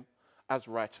to him as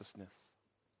righteousness.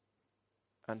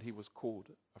 And he was called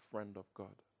a friend of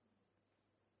God.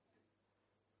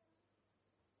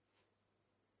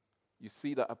 You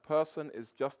see that a person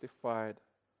is justified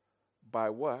by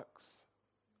works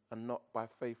and not by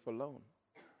faith alone.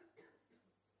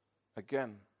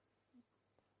 Again,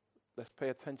 let's pay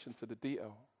attention to the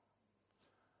detail.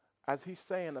 As he's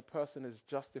saying a person is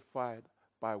justified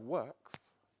by works,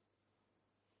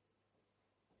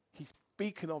 he's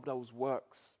speaking of those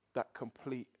works that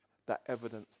complete, that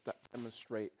evidence, that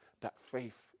demonstrate that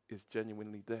faith is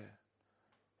genuinely there.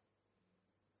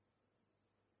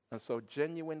 And so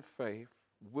genuine faith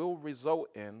will result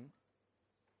in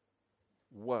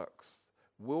works,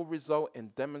 will result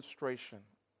in demonstration.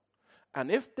 And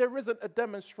if there isn't a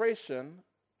demonstration,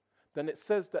 then it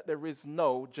says that there is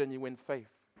no genuine faith.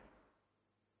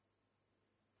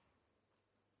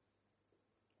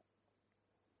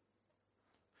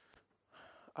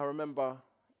 I remember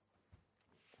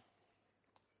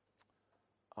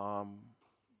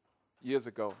years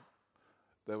ago,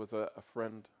 there was a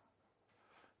friend,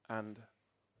 and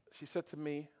she said to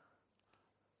me,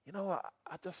 you know,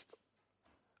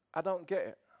 I don't get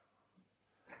it.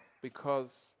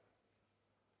 Because,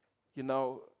 you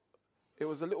know, it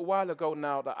was a little while ago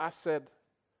now that I said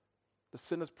the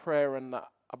sinner's prayer and that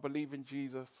I believe in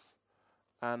Jesus.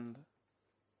 And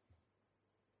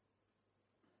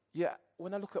yeah,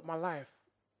 when I look at my life,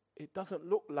 it doesn't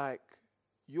look like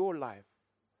your life.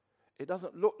 It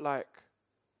doesn't look like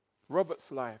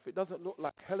Robert's life. It doesn't look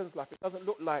like Helen's life. It doesn't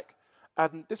look like,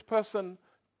 and this person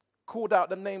called out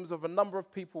the names of a number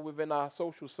of people within our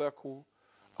social circle.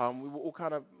 We were all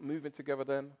kind of moving together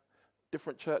then,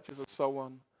 different churches and so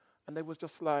on. And they was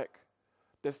just like,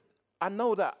 I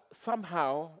know that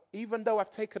somehow, even though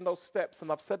I've taken those steps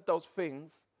and I've said those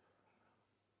things,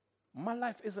 my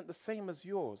life isn't the same as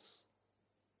yours.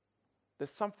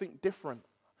 There's something different.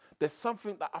 There's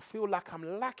something that I feel like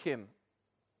I'm lacking.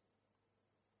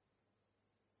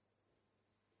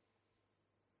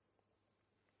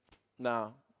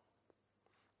 Now,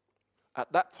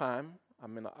 at that time,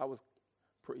 I was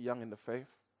pretty young in the faith,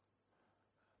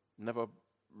 never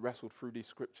wrestled through these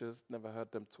scriptures, never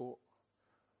heard them taught.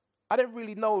 I didn't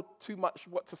really know too much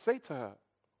what to say to her.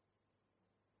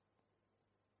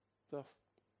 Just,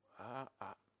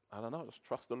 I don't know, just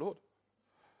trust the Lord.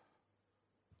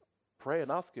 Pray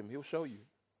and ask him, he'll show you.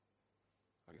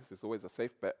 I guess it's always a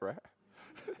safe bet, right?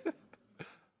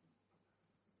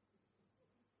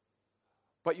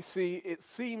 But you see, it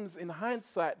seems in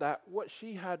hindsight that what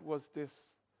she had was this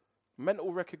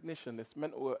mental recognition, this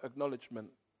mental acknowledgement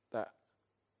that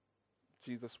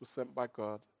Jesus was sent by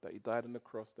God, that he died on the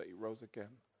cross, that he rose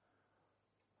again.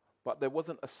 But there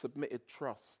wasn't a submitted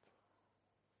trust.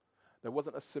 There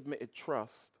wasn't a submitted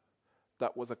trust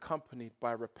that was accompanied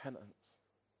by repentance.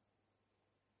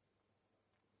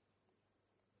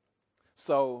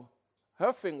 So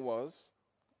her thing was,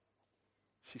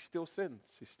 she still sins,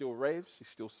 she still raves, she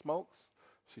still smokes,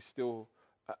 she still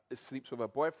sleeps with her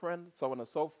boyfriend, so on and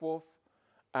so forth.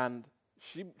 And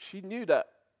she knew that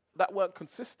weren't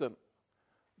consistent,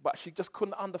 but she just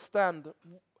couldn't understand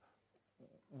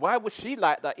why was she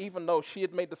like that, even though she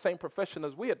had made the same profession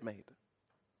as we had made.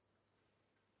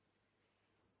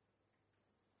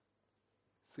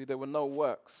 See, there were no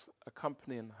works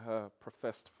accompanying her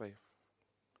professed faith.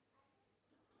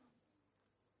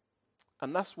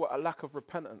 And that's what a lack of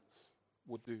repentance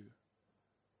would do.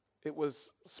 It was,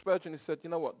 Spurgeon, he said, you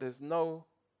know what, there's no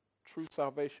true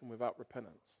salvation without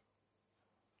repentance.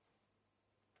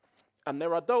 And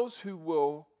there are those who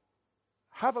will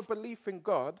have a belief in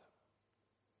God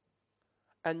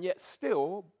and yet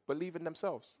still believe in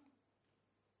themselves.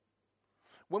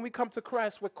 When we come to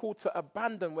Christ, we're called to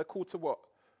abandon, we're called to what?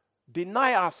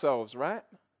 Deny ourselves, right?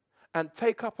 And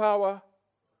take up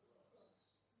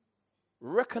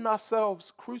reckon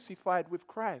ourselves crucified with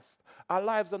Christ. Our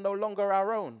lives are no longer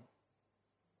our own.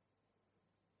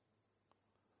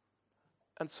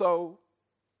 And so,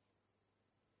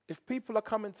 if people are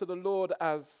coming to the Lord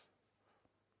as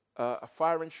a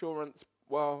fire insurance,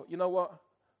 well, you know what?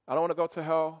 I don't want to go to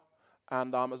hell.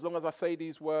 And as long as I say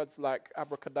these words like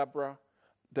abracadabra,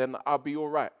 then I'll be all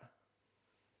right.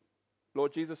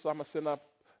 Lord Jesus, I'm a sinner.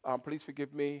 Please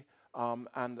forgive me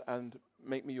and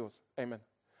make me yours. Amen.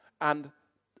 And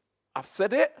I've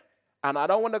said it, and I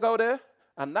don't want to go there.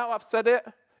 And now I've said it.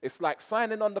 It's like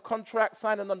signing on the contract,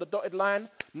 signing on the dotted line.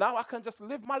 Now I can just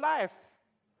live my life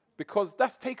because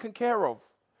that's taken care of.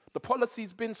 The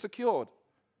policy's been secured.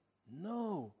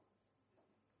 No.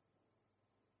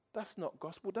 That's not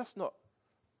gospel. That's not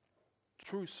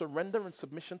true surrender and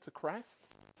submission to Christ.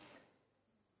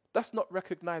 That's not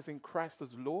recognizing Christ as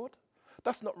Lord.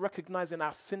 That's not recognizing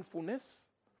our sinfulness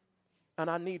and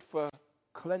our need for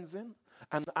cleansing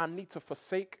and our need to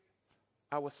forsake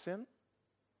our sin.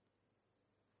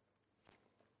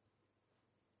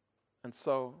 And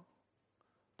so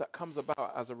that comes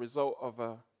about as a result of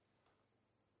a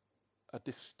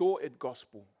distorted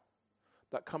gospel.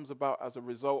 That comes about as a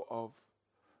result of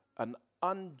an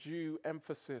undue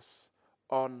emphasis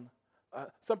on,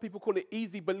 some people call it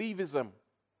easy believism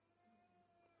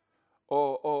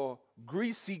or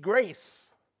greasy grace.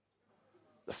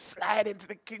 Slide into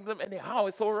the kingdom anyhow,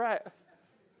 it's all right.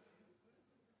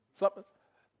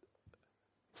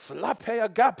 Slape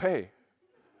agape.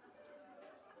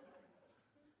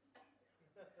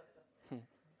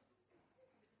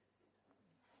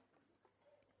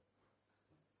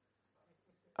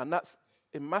 And that's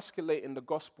emasculating the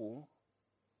gospel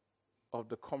of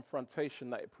the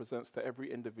confrontation that it presents to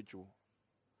every individual,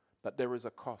 that there is a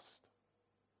cost.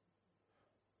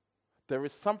 There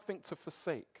is something to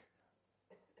forsake.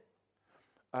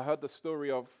 I heard the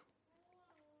story of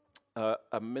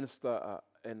a minister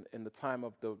in the time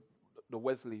of the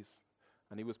Wesleys,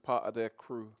 and he was part of their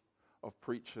crew of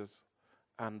preachers.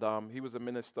 And he was a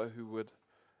minister who would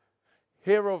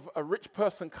hear of a rich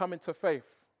person coming to faith.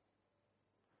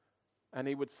 And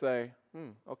he would say,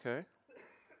 okay.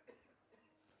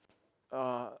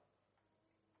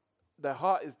 Their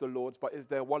heart is the Lord's, but is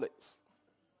their wallets?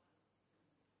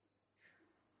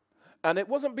 And it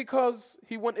wasn't because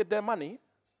he wanted their money,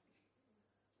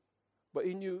 but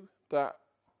he knew that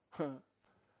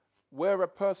where a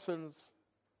person's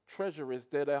treasure is,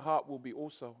 there their heart will be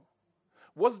also.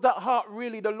 Was that heart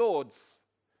really the Lord's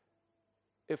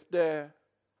if their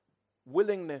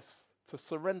willingness to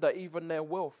surrender even their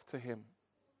wealth to him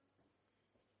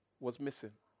was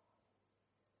missing?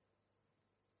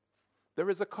 There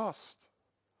is a cost.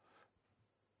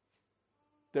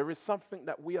 There is something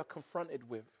that we are confronted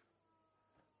with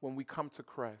when we come to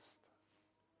Christ.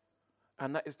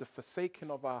 And that is the forsaking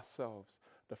of ourselves,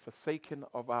 the forsaking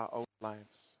of our own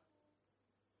lives.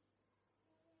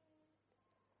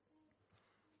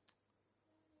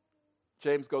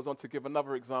 James goes on to give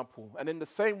another example. And in the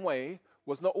same way,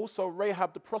 was not also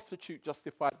Rahab the prostitute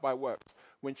justified by works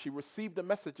when she received the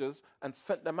messengers and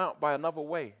sent them out by another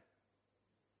way?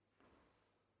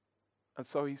 And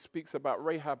so he speaks about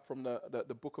Rahab from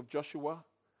the book of Joshua,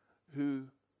 who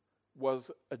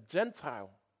was a Gentile.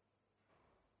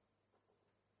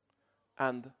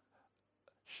 And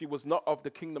she was not of the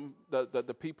kingdom,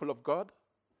 the people of God.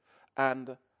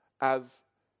 And as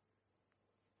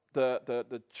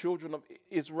the children of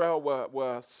Israel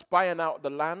were spying out the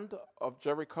land of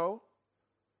Jericho,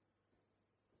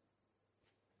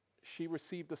 she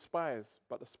received the spies,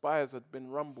 but the spies had been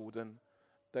rumbled and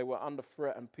they were under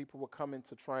threat and people were coming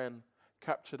to try and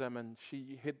capture them, and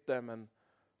she hid them. And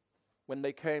when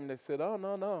they came, they said, oh,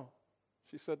 no.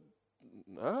 She said,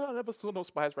 no, I never saw no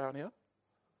spies around here.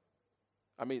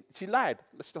 I mean, she lied.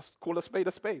 Let's just call a spade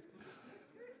a spade.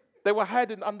 They were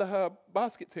hiding under her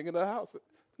basket thing in her house.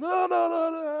 No,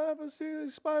 I haven't seen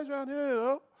any spies around here,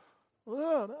 you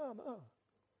know. No.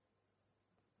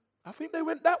 I think they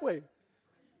went that way.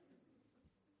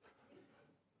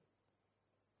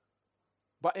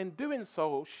 But in doing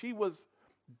so, she was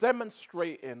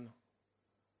demonstrating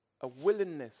a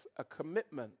willingness, a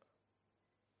commitment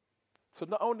to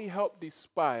not only help these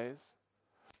spies,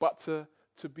 but to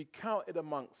be counted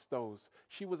amongst those.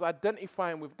 She was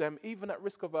identifying with them even at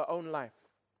risk of her own life.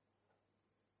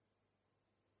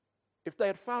 If they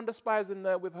had found the spies in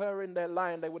there with her in there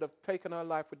lying, they would have taken her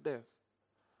life with theirs.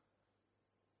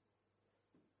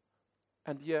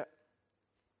 And yet,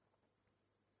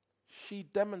 she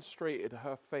demonstrated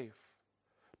her faith,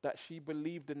 that she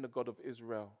believed in the God of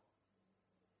Israel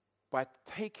by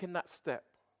taking that step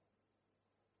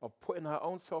of putting her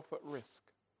own self at risk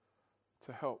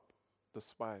to help the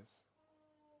spies.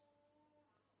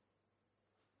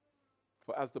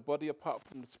 For as the body apart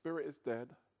from the spirit is dead,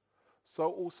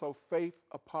 so also faith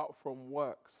apart from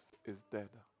works is dead.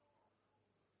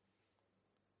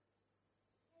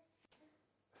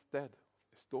 It's dead.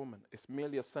 It's dormant. It's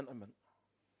merely a sentiment.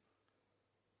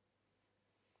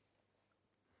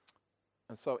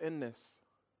 And so in this,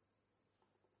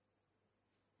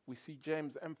 we see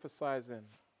James emphasizing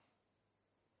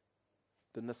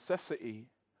the necessity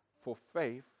for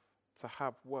faith to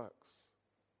have works.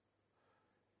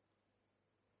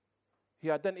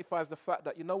 He identifies the fact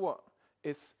that, you know what?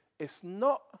 It's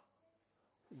not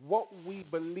what we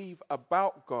believe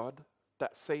about God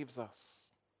that saves us.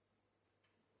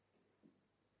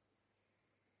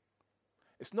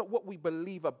 It's not what we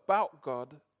believe about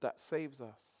God that saves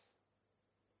us.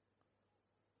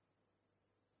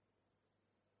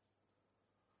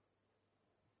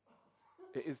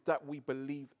 It is that we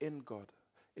believe in God.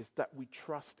 It's that we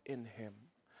trust in Him.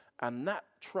 And that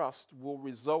trust will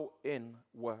result in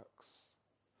works.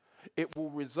 It will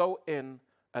result in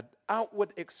an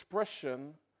outward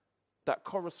expression that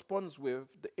corresponds with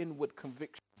the inward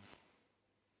conviction.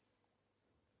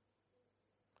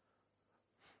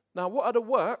 Now, what are the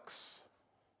works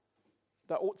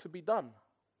that ought to be done?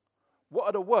 What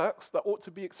are the works that ought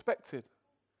to be expected?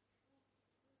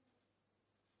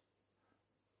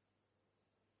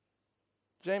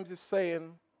 James is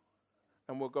saying,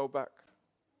 and we'll go back.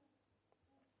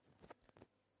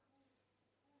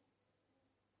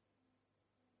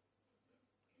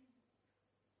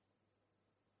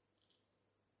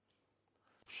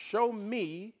 Show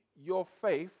me your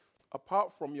faith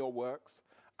apart from your works,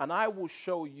 and I will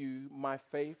show you my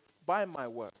faith by my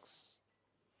works.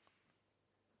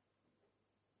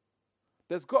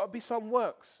 There's got to be some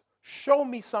works. Show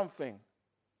me something.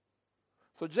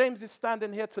 So James is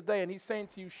standing here today and he's saying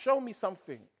to you, show me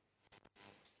something.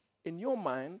 In your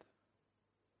mind,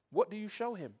 what do you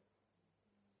show him?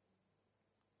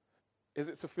 Is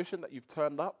it sufficient that you've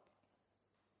turned up?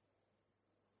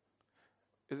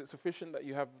 Is it sufficient that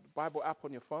you have the Bible app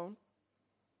on your phone?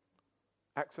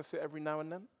 Access it every now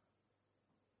and then?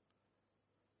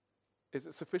 Is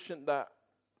it sufficient that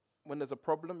when there's a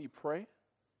problem, you pray?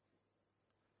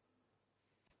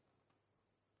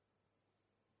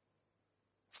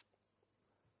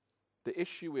 The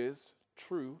issue is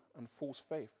true and false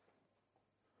faith,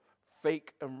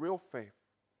 fake and real faith.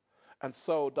 And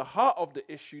so the heart of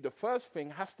the issue, the first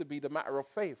thing has to be the matter of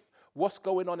faith. What's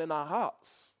going on in our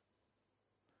hearts?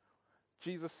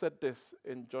 Jesus said this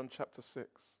in John chapter 6.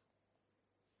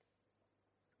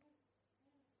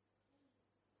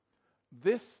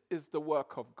 This is the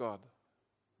work of God,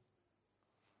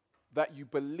 that you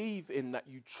believe in, that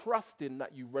you trust in,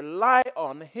 that you rely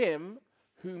on Him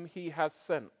whom He has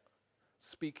sent.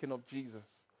 Speaking of Jesus.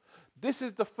 This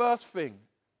is the first thing.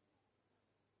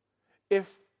 If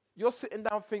you're sitting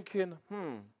down thinking,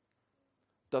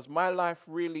 does my life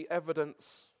really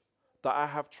evidence that I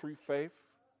have true faith?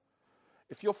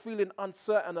 If you're feeling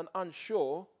uncertain and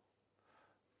unsure,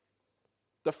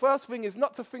 the first thing is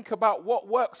not to think about what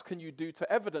works can you do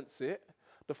to evidence it.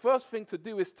 The first thing to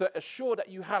do is to assure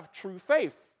that you have true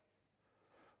faith.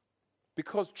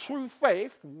 Because true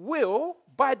faith will,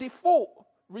 by default,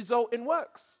 result in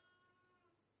works.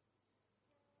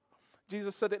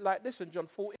 Jesus said it like this in John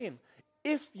 14.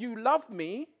 If you love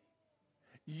me,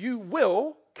 you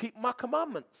will keep my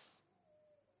commandments.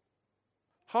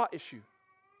 Heart issue.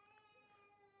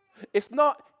 It's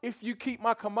not if you keep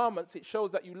my commandments, it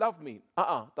shows that you love me.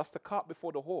 That's the cart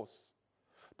before the horse.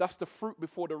 That's the fruit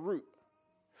before the root.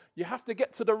 You have to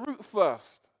get to the root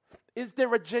first. Is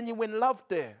there a genuine love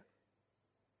there?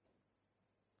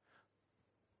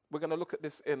 We're going to look at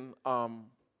this in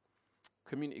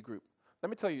community group. Let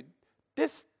me tell you,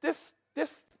 this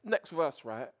next verse,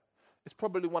 right, is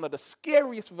probably one of the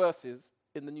scariest verses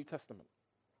in the New Testament.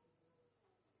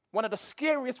 One of the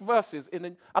scariest verses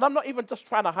and I'm not even just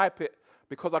trying to hype it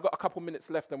because I've got a couple minutes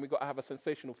left and we've got to have a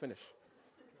sensational finish.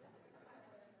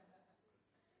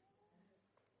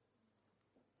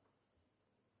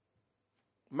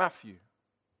 Matthew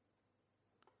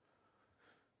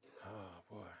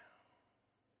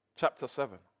chapter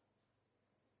 7.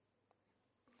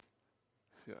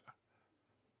 Yeah.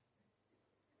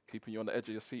 Keeping you on the edge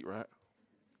of your seat, right?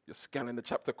 You're scanning the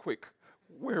chapter quick.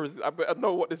 Where is it? I better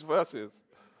know what this verse is.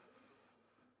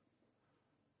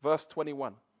 Verse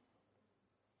 21.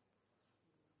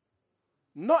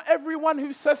 Not everyone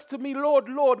who says to me, Lord,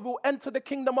 Lord, will enter the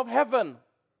kingdom of heaven.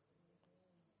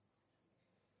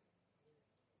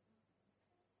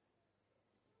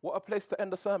 What a place to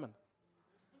end the sermon.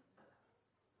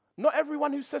 Not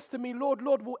everyone who says to me, Lord,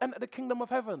 Lord, will enter the kingdom of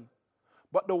heaven,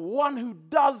 but the one who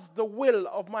does the will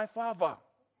of my Father.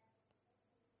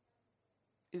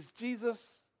 Is Jesus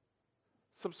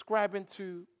subscribing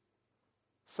to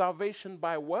salvation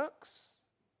by works?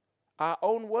 Our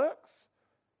own works?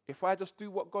 If I just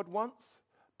do what God wants,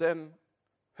 then,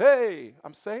 hey,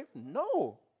 I'm saved?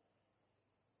 No.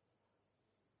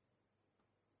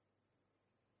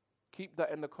 Keep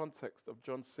that in the context of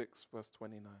John 6, verse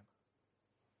 29.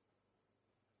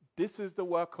 This is the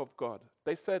work of God.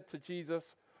 They said to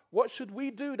Jesus, what should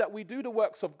we do that we do the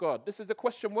works of God? This is the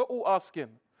question we're all asking.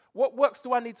 What works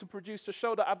do I need to produce to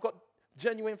show that I've got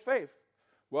genuine faith?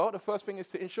 Well, the first thing is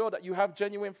to ensure that you have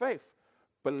genuine faith.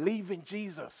 Believe in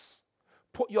Jesus.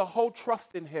 Put your whole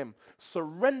trust in him.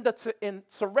 Surrender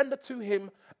to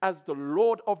him as the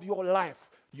Lord of your life,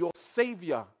 your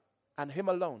Savior, and him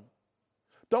alone.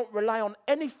 Don't rely on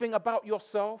anything about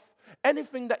yourself,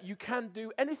 anything that you can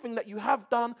do, anything that you have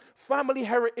done, family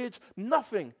heritage,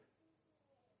 nothing.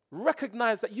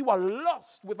 Recognize that you are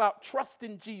lost without trust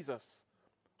in Jesus,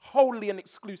 wholly and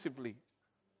exclusively.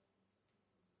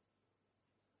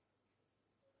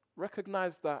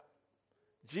 Recognize that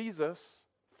Jesus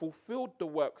fulfilled the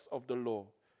works of the law.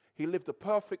 He lived a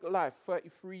perfect life,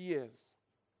 33 years.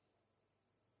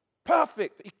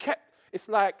 Perfect. It's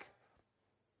like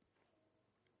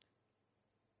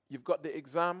you've got the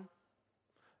exam.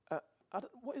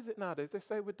 What is it nowadays? They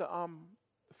say with the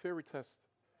theory test,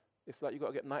 it's like you've got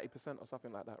to get 90% or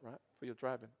something like that, right? For your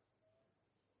driving.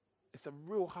 It's a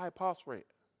real high pass rate.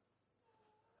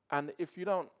 And if you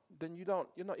don't, then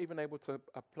you're not even able to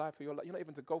apply for you're not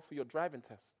even to go for your driving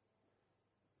test.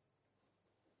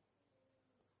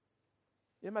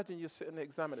 You imagine you're sitting the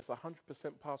exam and it's 100%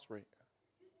 pass rate.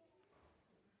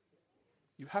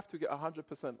 You have to get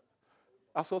 100%.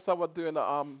 I saw someone doing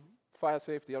a fire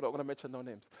safety. I'm not going to mention no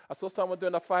names. I saw someone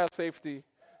doing a fire safety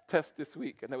test this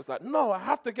week, and it was like, no, I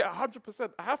have to get 100%.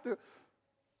 I have to.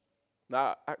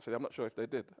 Nah, actually, I'm not sure if they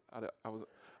did.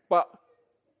 But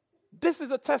this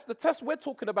is a test. The test we're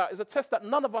talking about is a test that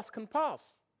none of us can pass.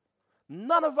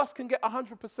 None of us can get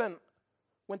 100%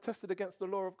 when tested against the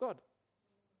law of God.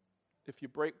 If you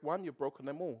break one, you've broken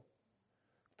them all.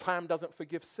 Time doesn't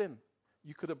forgive sin.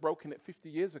 You could have broken it 50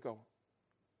 years ago.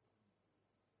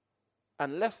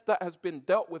 Unless that has been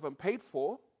dealt with and paid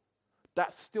for,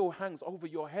 that still hangs over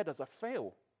your head as a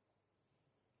fail.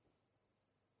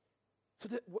 So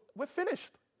we're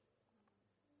finished.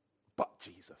 But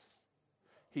Jesus,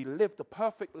 he lived a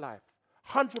perfect life,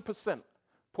 100%.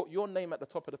 Put your name at the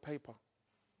top of the paper.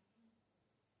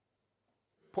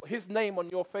 Put his name on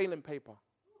your failing paper.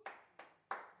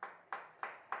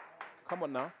 Come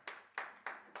on now.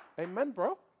 Amen,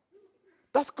 bro.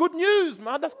 That's good news,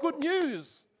 man. That's good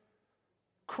news.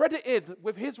 Credited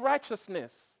with his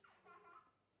righteousness.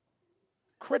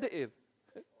 Credited.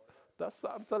 That's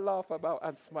something to laugh about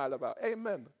and smile about.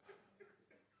 Amen.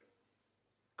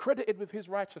 Credited with his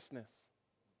righteousness.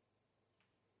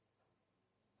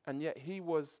 And yet he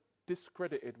was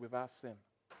discredited with our sin.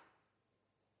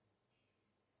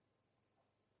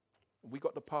 We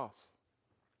got the pass.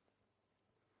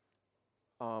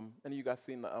 Any of you guys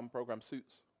seen the program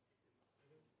Suits?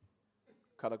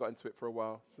 Kind of got into it for a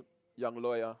while. Young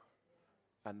lawyer,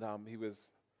 and he was.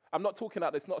 I'm not talking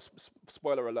out. It's not a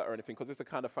spoiler alert or anything, because it's the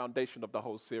kind of foundation of the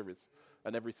whole series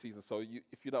and every season. So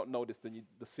if you don't know this, then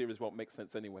the series won't make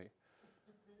sense anyway.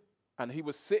 And he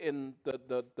was sitting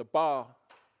the bar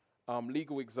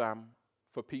legal exam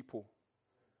for people,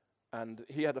 and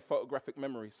he had a photographic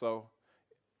memory, so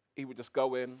he would just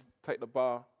go in, take the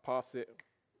bar, pass it.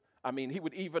 I mean, he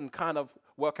would even kind of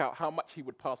work out how much he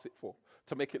would pass it for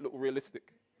to make it look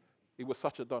realistic. He was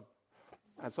such a don.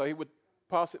 And so he would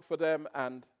pass it for them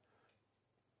and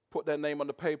put their name on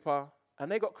the paper,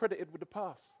 and they got credited with the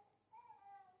pass.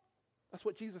 That's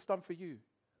what Jesus done for you.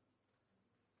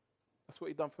 That's what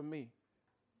he done for me.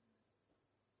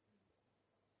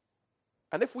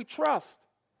 And if we trust,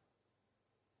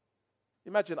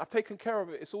 imagine, I've taken care of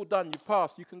it, it's all done, you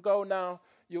passed, you can go now,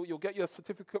 you'll get your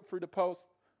certificate through the post.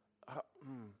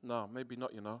 No, maybe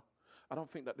not, I don't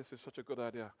think that this is such a good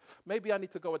idea. Maybe I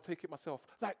need to go and take it myself.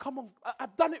 Like, come on,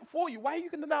 I've done it for you. Why are you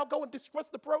going to now go and distress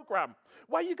the program?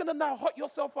 Why are you going to now hot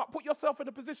yourself up, put yourself in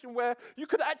a position where you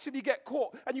could actually get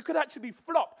caught and you could actually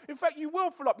flop? In fact, you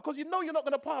will flop because you know you're not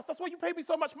going to pass. That's why you pay me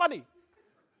so much money.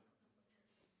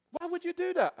 Why would you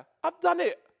do that? I've done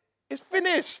it. It's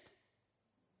finished,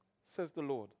 says the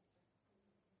Lord.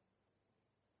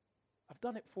 I've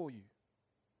done it for you.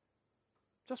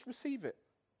 Just receive it.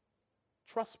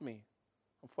 Trust me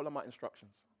and follow my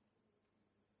instructions.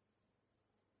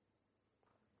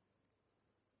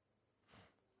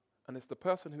 And it's the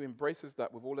person who embraces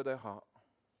that with all of their heart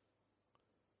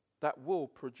that will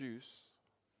produce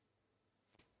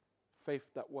faith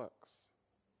that works.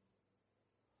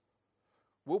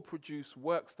 Will produce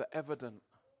works that evident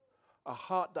a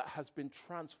heart that has been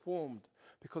transformed.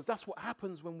 Because that's what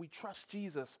happens when we trust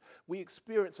Jesus. We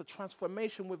experience a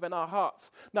transformation within our hearts.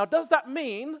 Now, does that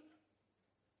mean,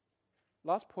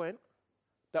 last point,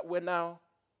 that we're now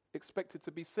expected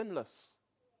to be sinless?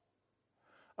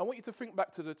 I want you to think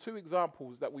back to the two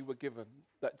examples that we were given,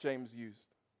 that James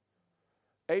used.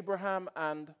 Abraham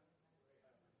and...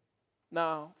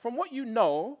 Now, from what you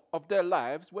know of their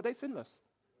lives, were they sinless?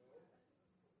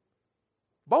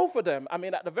 Both of them, I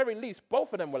mean, at the very least,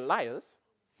 both of them were liars.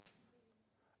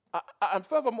 And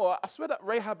furthermore, I swear that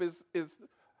Rahab is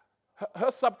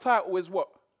her subtitle is what?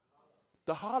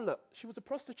 The harlot. She was a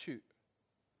prostitute.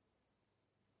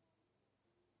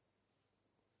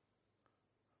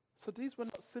 So these were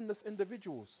not sinless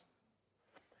individuals.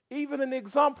 Even in the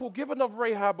example given of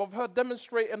Rahab, of her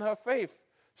demonstrating her faith,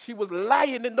 she was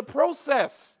lying in the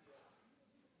process.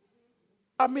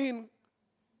 I mean,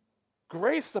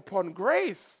 grace upon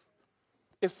grace.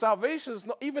 If salvation is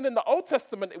not, even in the Old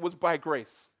Testament, it was by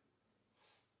grace.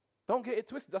 Don't get it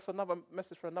twisted. That's another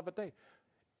message for another day.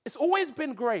 It's always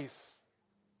been grace.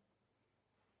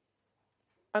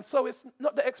 And so it's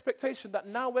not the expectation that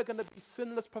now we're going to be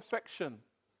sinless perfection.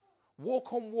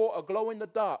 Walk on water, glow in the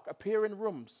dark, appear in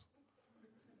rooms.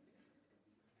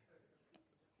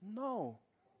 No.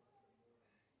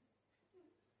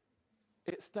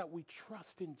 It's that we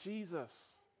trust in Jesus.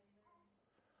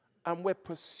 And we're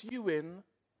pursuing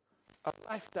a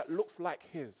life that looks like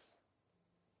his.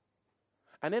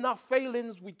 And in our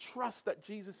failings, we trust that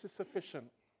Jesus is sufficient.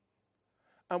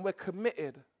 And we're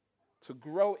committed to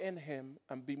grow in him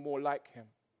and be more like him.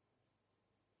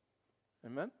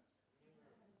 Amen?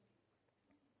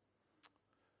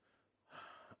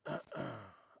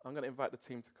 I'm going to invite the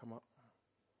team to come up.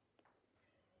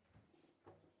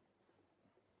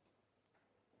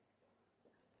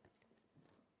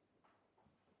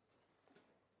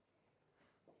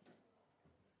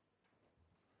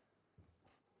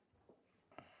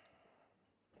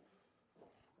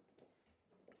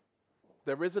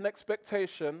 There is an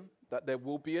expectation that there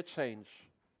will be a change.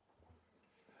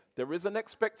 There is an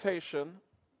expectation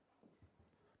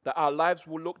that our lives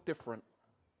will look different.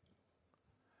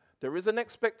 There is an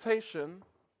expectation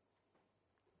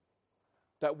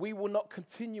that we will not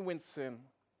continue in sin,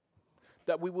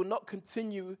 that we will not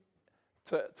continue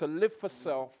to live for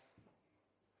self,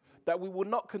 that we will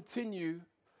not continue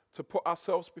to put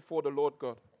ourselves before the Lord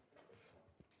God.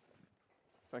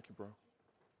 Thank you, bro.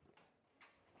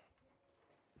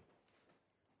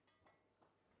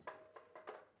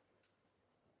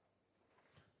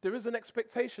 There is an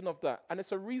expectation of that, and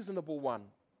it's a reasonable one.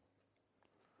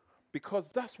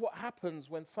 Because that's what happens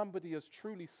when somebody has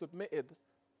truly submitted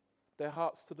their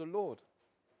hearts to the Lord.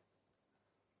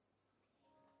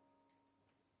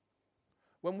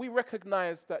 When we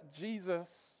recognize that Jesus,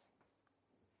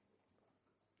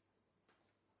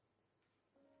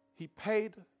 he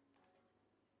paid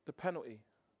the penalty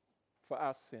for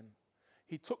our sin.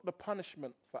 He took the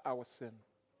punishment for our sin.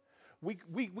 We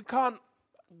can't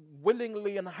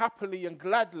willingly and happily and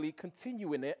gladly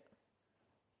continue in it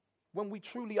when we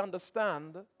truly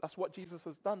understand that's what Jesus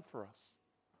has done for us.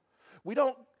 We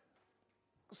don't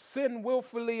sin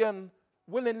willfully and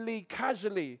willingly,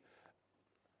 casually.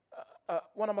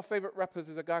 One of my favorite rappers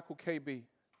is a guy called KB.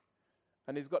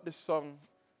 And he's got this song,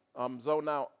 Zone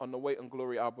Out, on the Weight and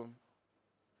Glory album.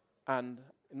 And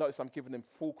notice I'm giving him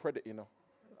full credit, you know.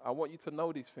 I want you to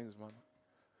know these things, man.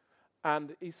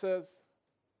 And he says,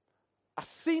 I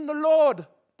seen the Lord,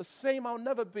 the same I'll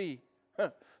never be.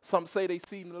 Some say they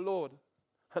seen the Lord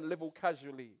and live all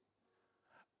casually.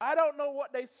 I don't know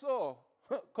what they saw,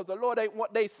 because the Lord ain't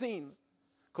what they seen.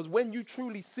 Because when you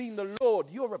truly seen the Lord,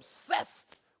 you're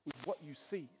obsessed with what you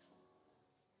see.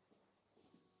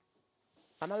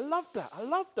 And I love that. I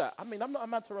love that. I mean, I'm not a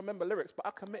man to remember lyrics, but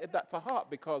I committed that to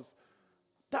heart because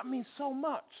that means so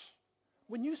much.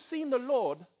 When you've seen the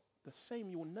Lord, the same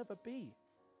you will never be.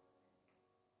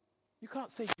 You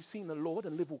can't say you've seen the Lord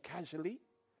and live all casually.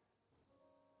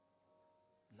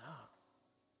 Nah.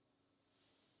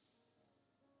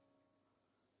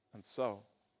 And so,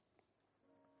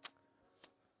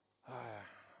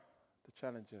 the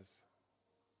challenge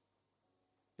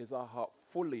is our heart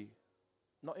fully,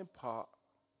 not in part,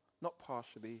 not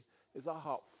partially, is our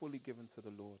heart fully given to the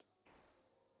Lord?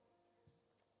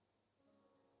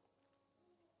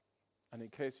 And in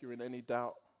case you're in any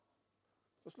doubt,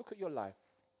 just look at your life.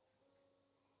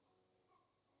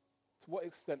 To what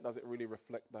extent does it really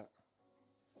reflect that?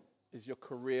 Is your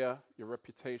career, your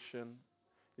reputation,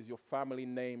 is your family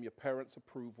name, your parents'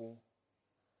 approval,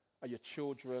 are your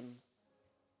children,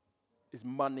 is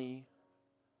money,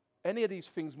 any of these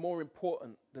things more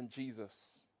important than Jesus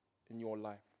in your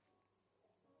life?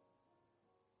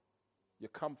 Your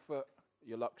comfort,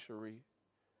 your luxury,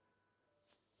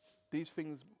 these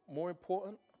things more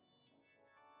important?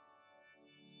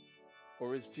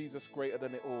 Or is Jesus greater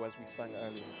than it all, as we sang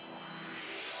earlier?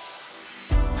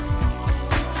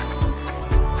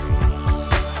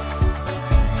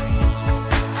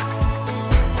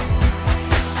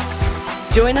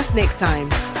 Join us next time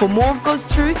for more of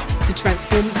God's truth to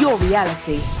transform your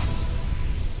reality.